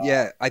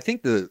 Yeah, I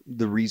think the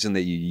reason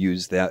that you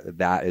use that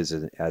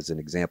as an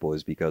example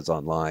is because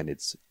online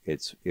it's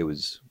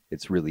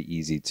really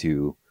easy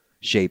to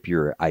shape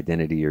your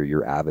identity or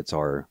your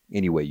avatar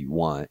any way you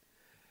want,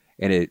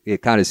 and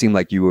it kind of seemed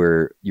like you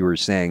were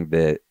saying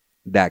that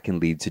can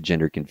lead to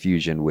gender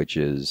confusion, which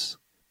is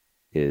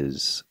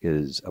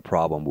a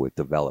problem with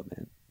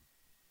development.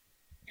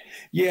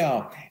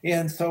 Yeah,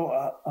 and so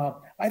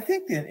I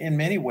think that in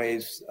many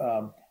ways,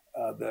 the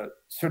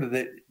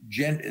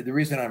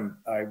reason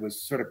I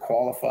was sort of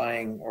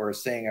qualifying or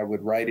saying I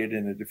would write it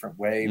in a different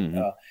way,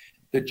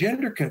 the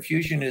gender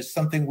confusion is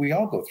something we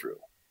all go through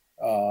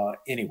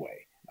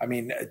anyway. I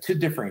mean, to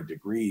differing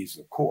degrees,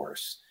 of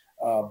course,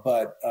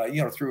 but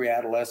through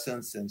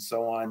adolescence and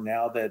so on.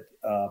 Now that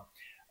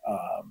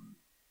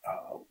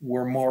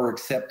we're more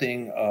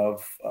accepting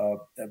of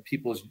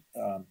people's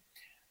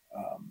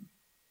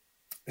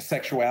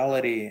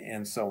sexuality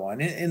and so on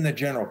in the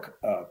general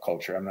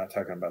culture. I'm not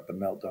talking about the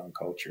meltdown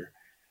culture.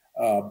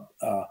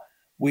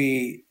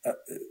 We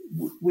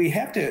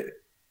have to,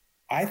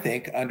 I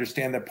think,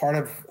 understand that part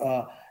of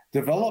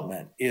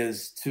development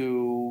is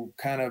to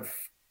kind of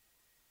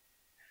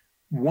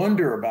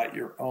wonder about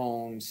your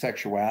own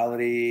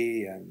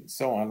sexuality and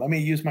so on. Let me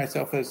use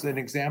myself as an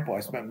example. I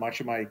spent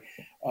much of my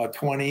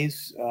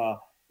 20s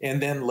and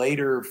then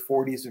later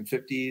 40s and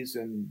 50s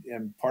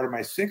and part of my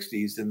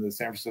 60s in the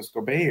San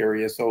Francisco Bay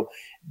Area. So,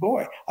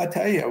 boy, I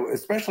tell you,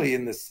 especially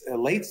in the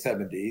late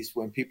 70s,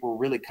 when people were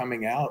really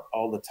coming out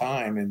all the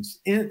time, and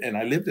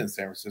I lived in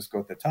San Francisco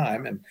at the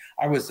time, and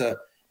I was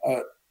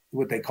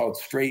what they called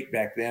straight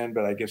back then,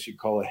 but I guess you'd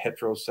call it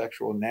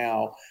heterosexual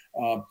now.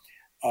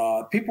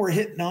 People were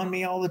hitting on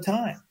me all the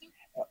time.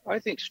 I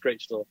think straight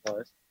still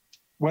applies.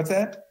 What's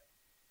that?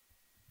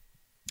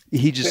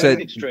 He just said, I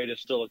think straight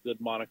is still a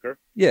good moniker.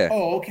 Yeah.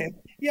 Oh, okay.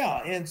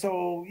 Yeah. And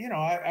so,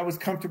 I was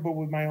comfortable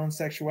with my own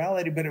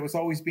sexuality, but it was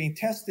always being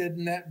tested.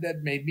 And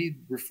that made me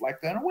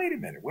reflect on, wait a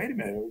minute.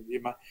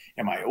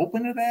 Am I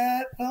open to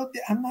that? Well,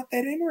 I'm not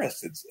that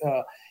interested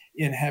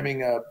in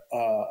having a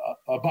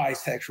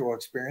bisexual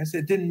experience.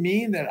 It didn't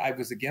mean that I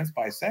was against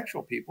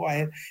bisexual people.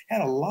 I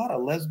had a lot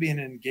of lesbian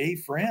and gay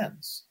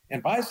friends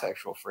and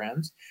bisexual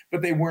friends,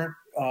 but they weren't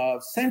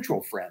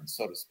central friends,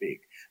 so to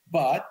speak.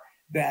 But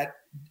that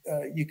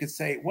you could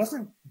say it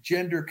wasn't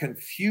gender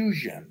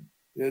confusion.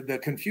 The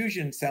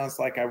confusion sounds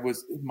like I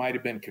might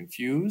have been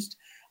confused.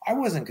 I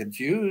wasn't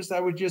confused. I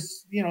was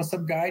just,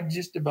 some guy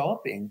just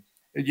developing,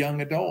 a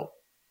young adult.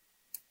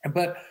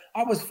 But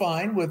I was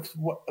fine with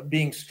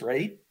being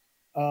straight.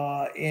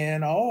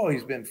 And I've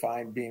always been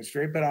fine being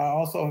straight, but I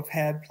also have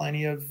had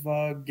plenty of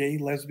gay,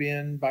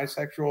 lesbian,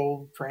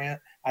 bisexual, trans.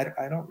 I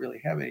don't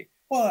really have any.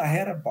 Well, I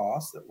had a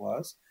boss that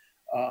was.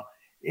 Uh,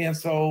 and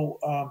so,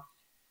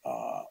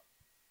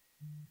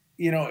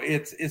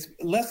 it's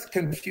less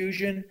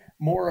confusion,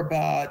 more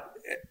about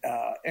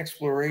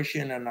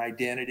exploration and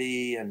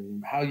identity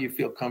and how you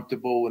feel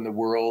comfortable in the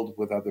world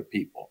with other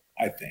people,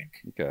 I think.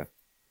 Okay.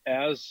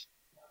 As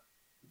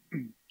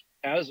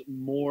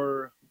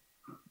more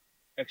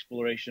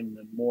exploration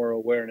and more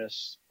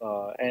awareness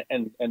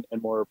and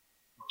more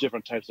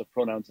different types of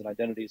pronouns and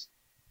identities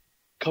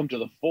come to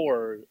the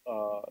fore,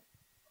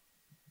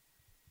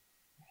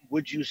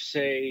 would you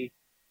say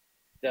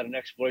that an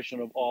exploration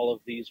of all of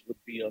these would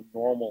be a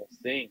normal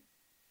thing?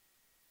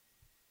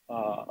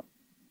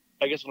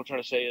 I guess what I'm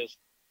trying to say is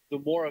the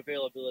more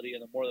availability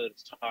and the more that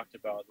it's talked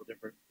about, the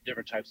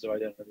different types of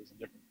identities and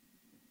different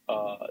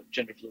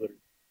gender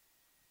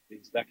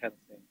fluidities, that kind of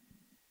thing,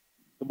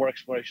 the more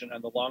exploration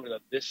and the longer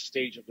that this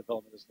stage of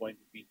development is going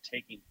to be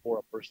taking for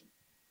a person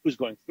who's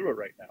going through it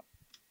right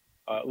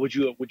now. Would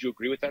you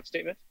agree with that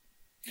statement?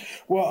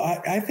 Well,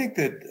 I think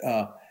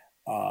that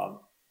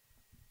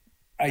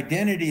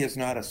identity is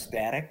not a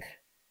static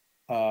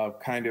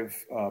kind of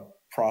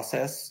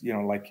process.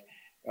 Like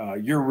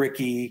you're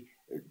Ricky,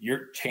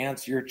 your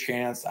Chance,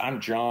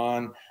 I'm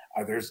John.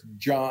 There's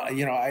John.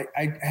 I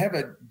have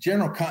a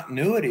general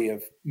continuity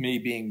of me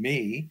being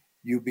me,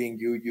 you being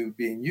you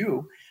being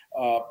you.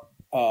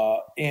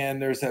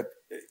 And there's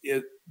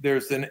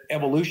an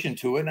evolution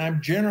to it, and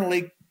I'm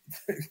generally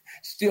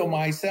still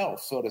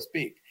myself, so to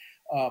speak.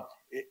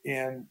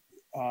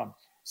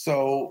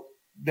 So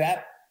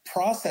that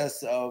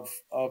process of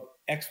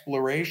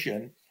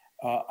exploration,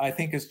 I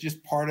think, is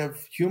just part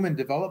of human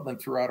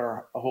development throughout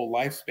our whole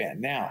lifespan.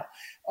 Now,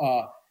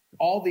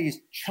 all these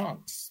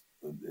chunks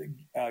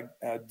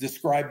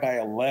described by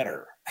a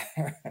letter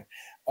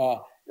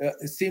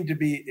it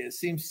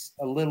seems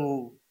a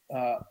little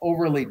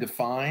overly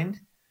defined.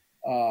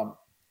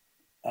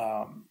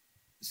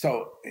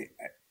 So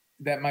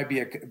that might be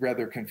a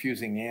rather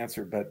confusing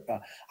answer, but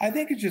I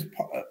think it's just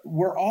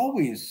we're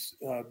always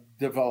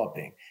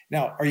developing.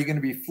 Now, are you going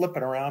to be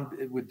flipping around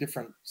with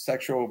different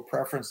sexual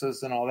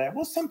preferences and all that?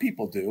 Well, some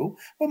people do,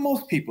 but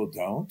most people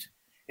don't.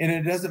 And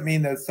it doesn't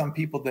mean that some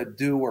people that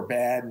do are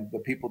bad and the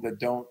people that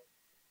don't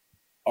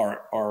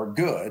are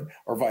good,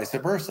 or vice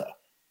versa.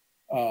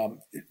 Do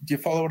you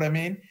follow what I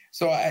mean?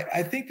 So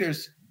I think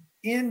there's,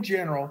 in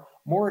general,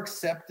 more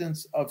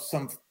acceptance of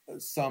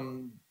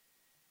some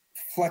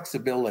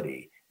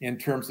flexibility in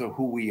terms of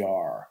who we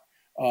are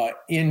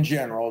in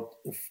general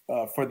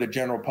for the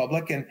general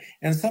public.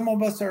 And some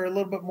of us are a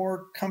little bit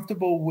more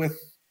comfortable with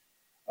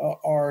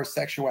our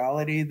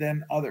sexuality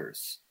than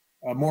others.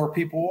 More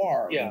people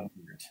are. Yeah.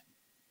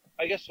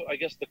 I guess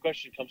the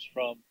question comes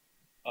from,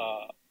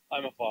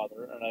 I'm a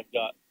father and I've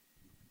got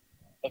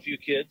a few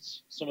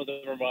kids. Some of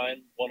them are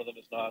mine. One of them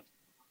is not.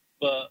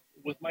 But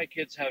with my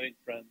kids having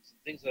friends,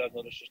 things that I've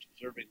noticed just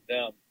observing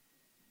them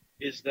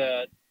is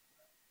that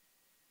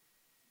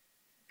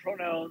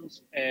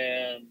pronouns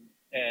and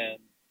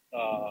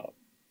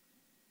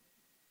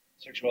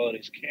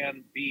sexualities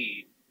can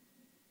be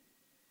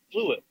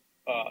fluid.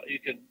 You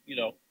can,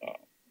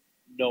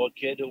 know a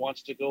kid who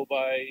wants to go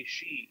by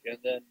she, and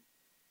then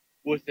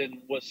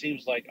within what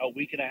seems like a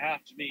week and a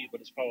half to me,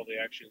 but it's probably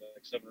actually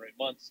like 7 or 8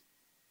 months,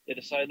 they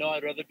decide, no,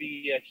 I'd rather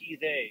be a he,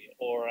 they,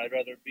 or I'd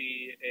rather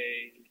be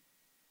a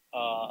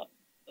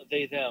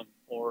they, them,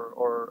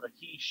 or a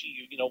he,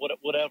 she,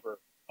 whatever.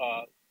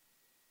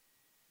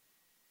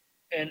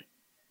 And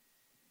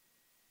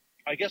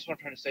I guess what I'm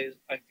trying to say is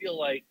I feel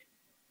like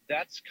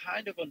that's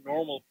kind of a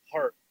normal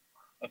part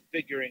of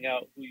figuring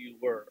out who you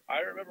were. I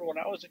remember when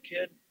I was a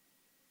kid,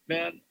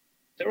 man,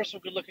 there were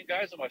some good looking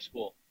guys in my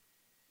school.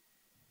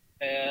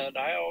 And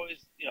I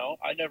always,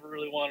 I never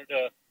really wanted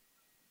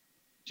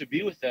to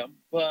be with them,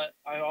 but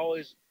I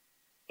always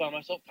found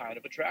myself kind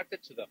of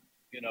attracted to them,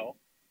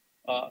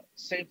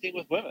 Same thing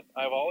with women.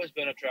 I've always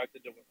been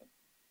attracted to women.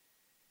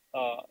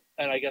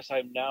 And I guess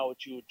I'm now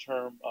what you would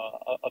term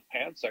a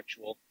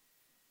pansexual.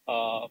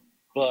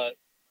 But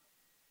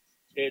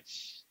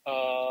it's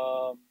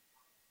one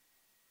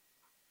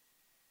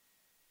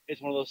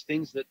of those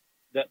things that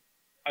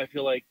I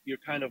feel like you're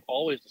kind of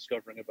always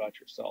discovering about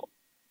yourself,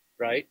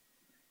 right?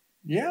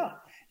 Yeah.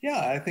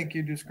 I think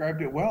you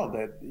described it well.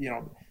 That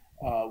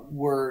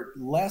we're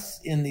less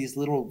in these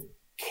little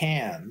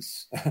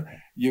cans.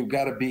 You've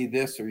got to be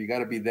this or you got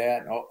to be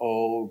that.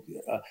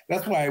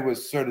 That's why I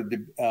was sort of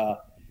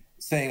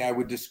saying I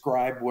would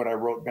describe what I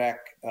wrote back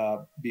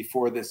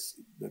before this,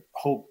 the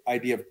whole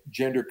idea of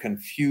gender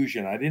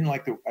confusion. I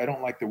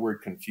don't like the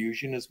word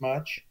confusion as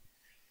much,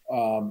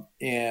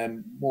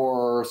 and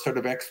more sort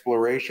of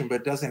exploration,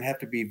 but it doesn't have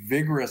to be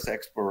vigorous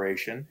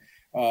exploration.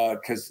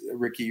 Because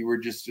Ricky, you were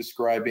just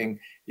describing,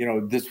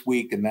 this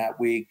week and that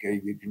week,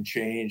 you can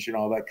change and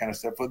all that kind of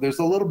stuff. But there's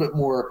a little bit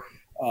more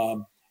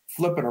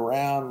flipping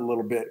around a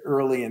little bit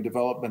early in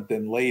development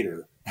than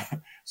later,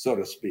 so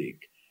to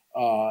speak.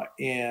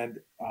 And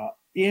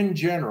in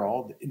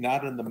general,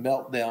 not in the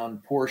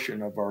meltdown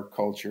portion of our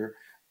culture,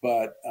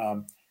 but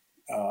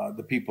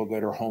the people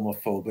that are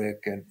homophobic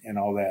and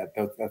all that,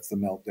 that's the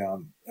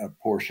meltdown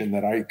portion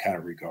that I kind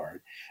of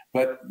regard.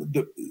 But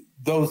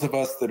those of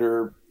us that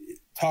are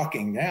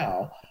talking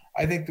now,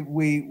 I think that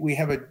we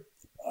have a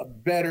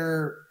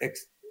better,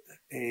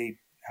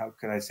 how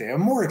could I say, a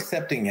more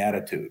accepting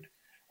attitude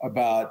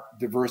about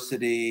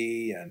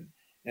diversity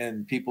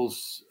and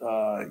people's,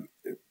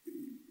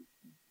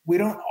 we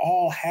don't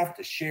all have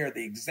to share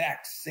the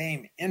exact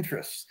same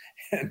interests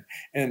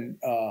and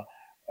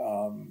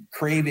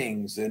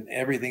cravings and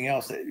everything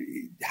else.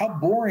 How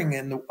boring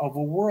of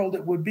a world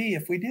it would be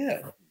if we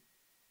did.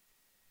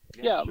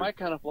 Yeah, my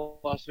kind of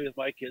philosophy with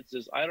my kids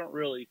is I don't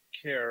really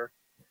care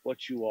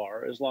what you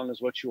are as long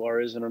as what you are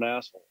isn't an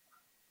asshole.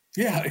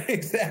 Yeah,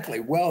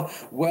 exactly. Well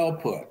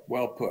put.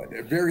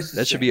 Very succinct.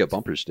 That should be a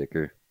bumper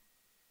sticker.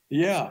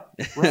 Yeah,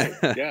 right.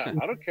 Yeah,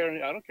 I don't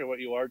care what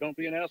you are. Don't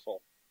be an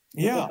asshole.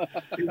 Yeah,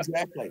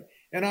 exactly.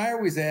 And I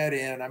always add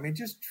in, I mean,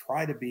 just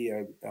try to be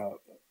a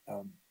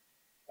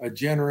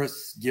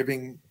generous,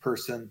 giving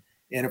person.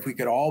 And if we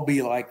could all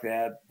be like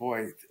that,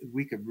 boy,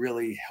 we could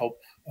really help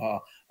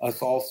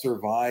us all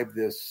survive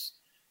this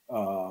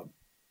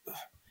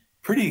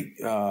pretty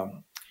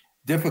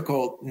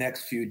difficult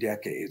next few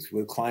decades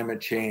with climate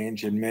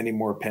change and many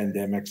more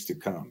pandemics to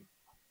come.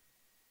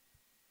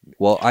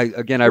 Well, I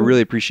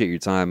really appreciate your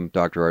time,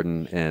 Dr.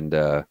 Arden, and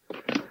I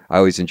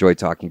always enjoy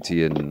talking to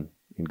you and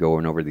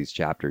going over these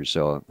chapters.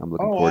 So I'm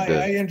looking forward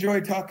to. I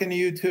enjoy talking to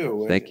you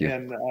too. Thank you.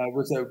 And it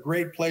was a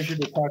great pleasure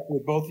to talk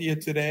with both of you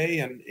today.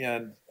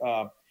 And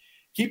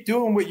keep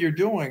doing what you're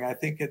doing. I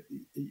think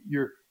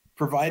you're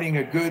providing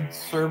a good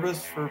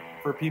service for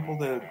people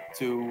to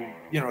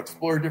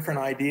explore different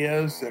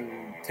ideas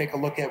and take a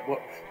look at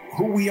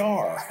who we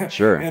are.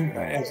 Sure. And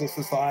as a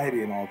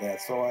society and all that.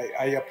 So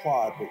I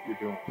applaud what you're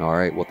doing. All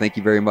right. Well, thank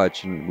you very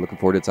much, and looking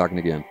forward to talking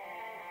again.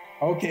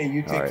 Okay.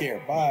 You take care.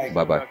 Bye.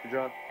 Bye-bye. Dr.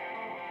 John.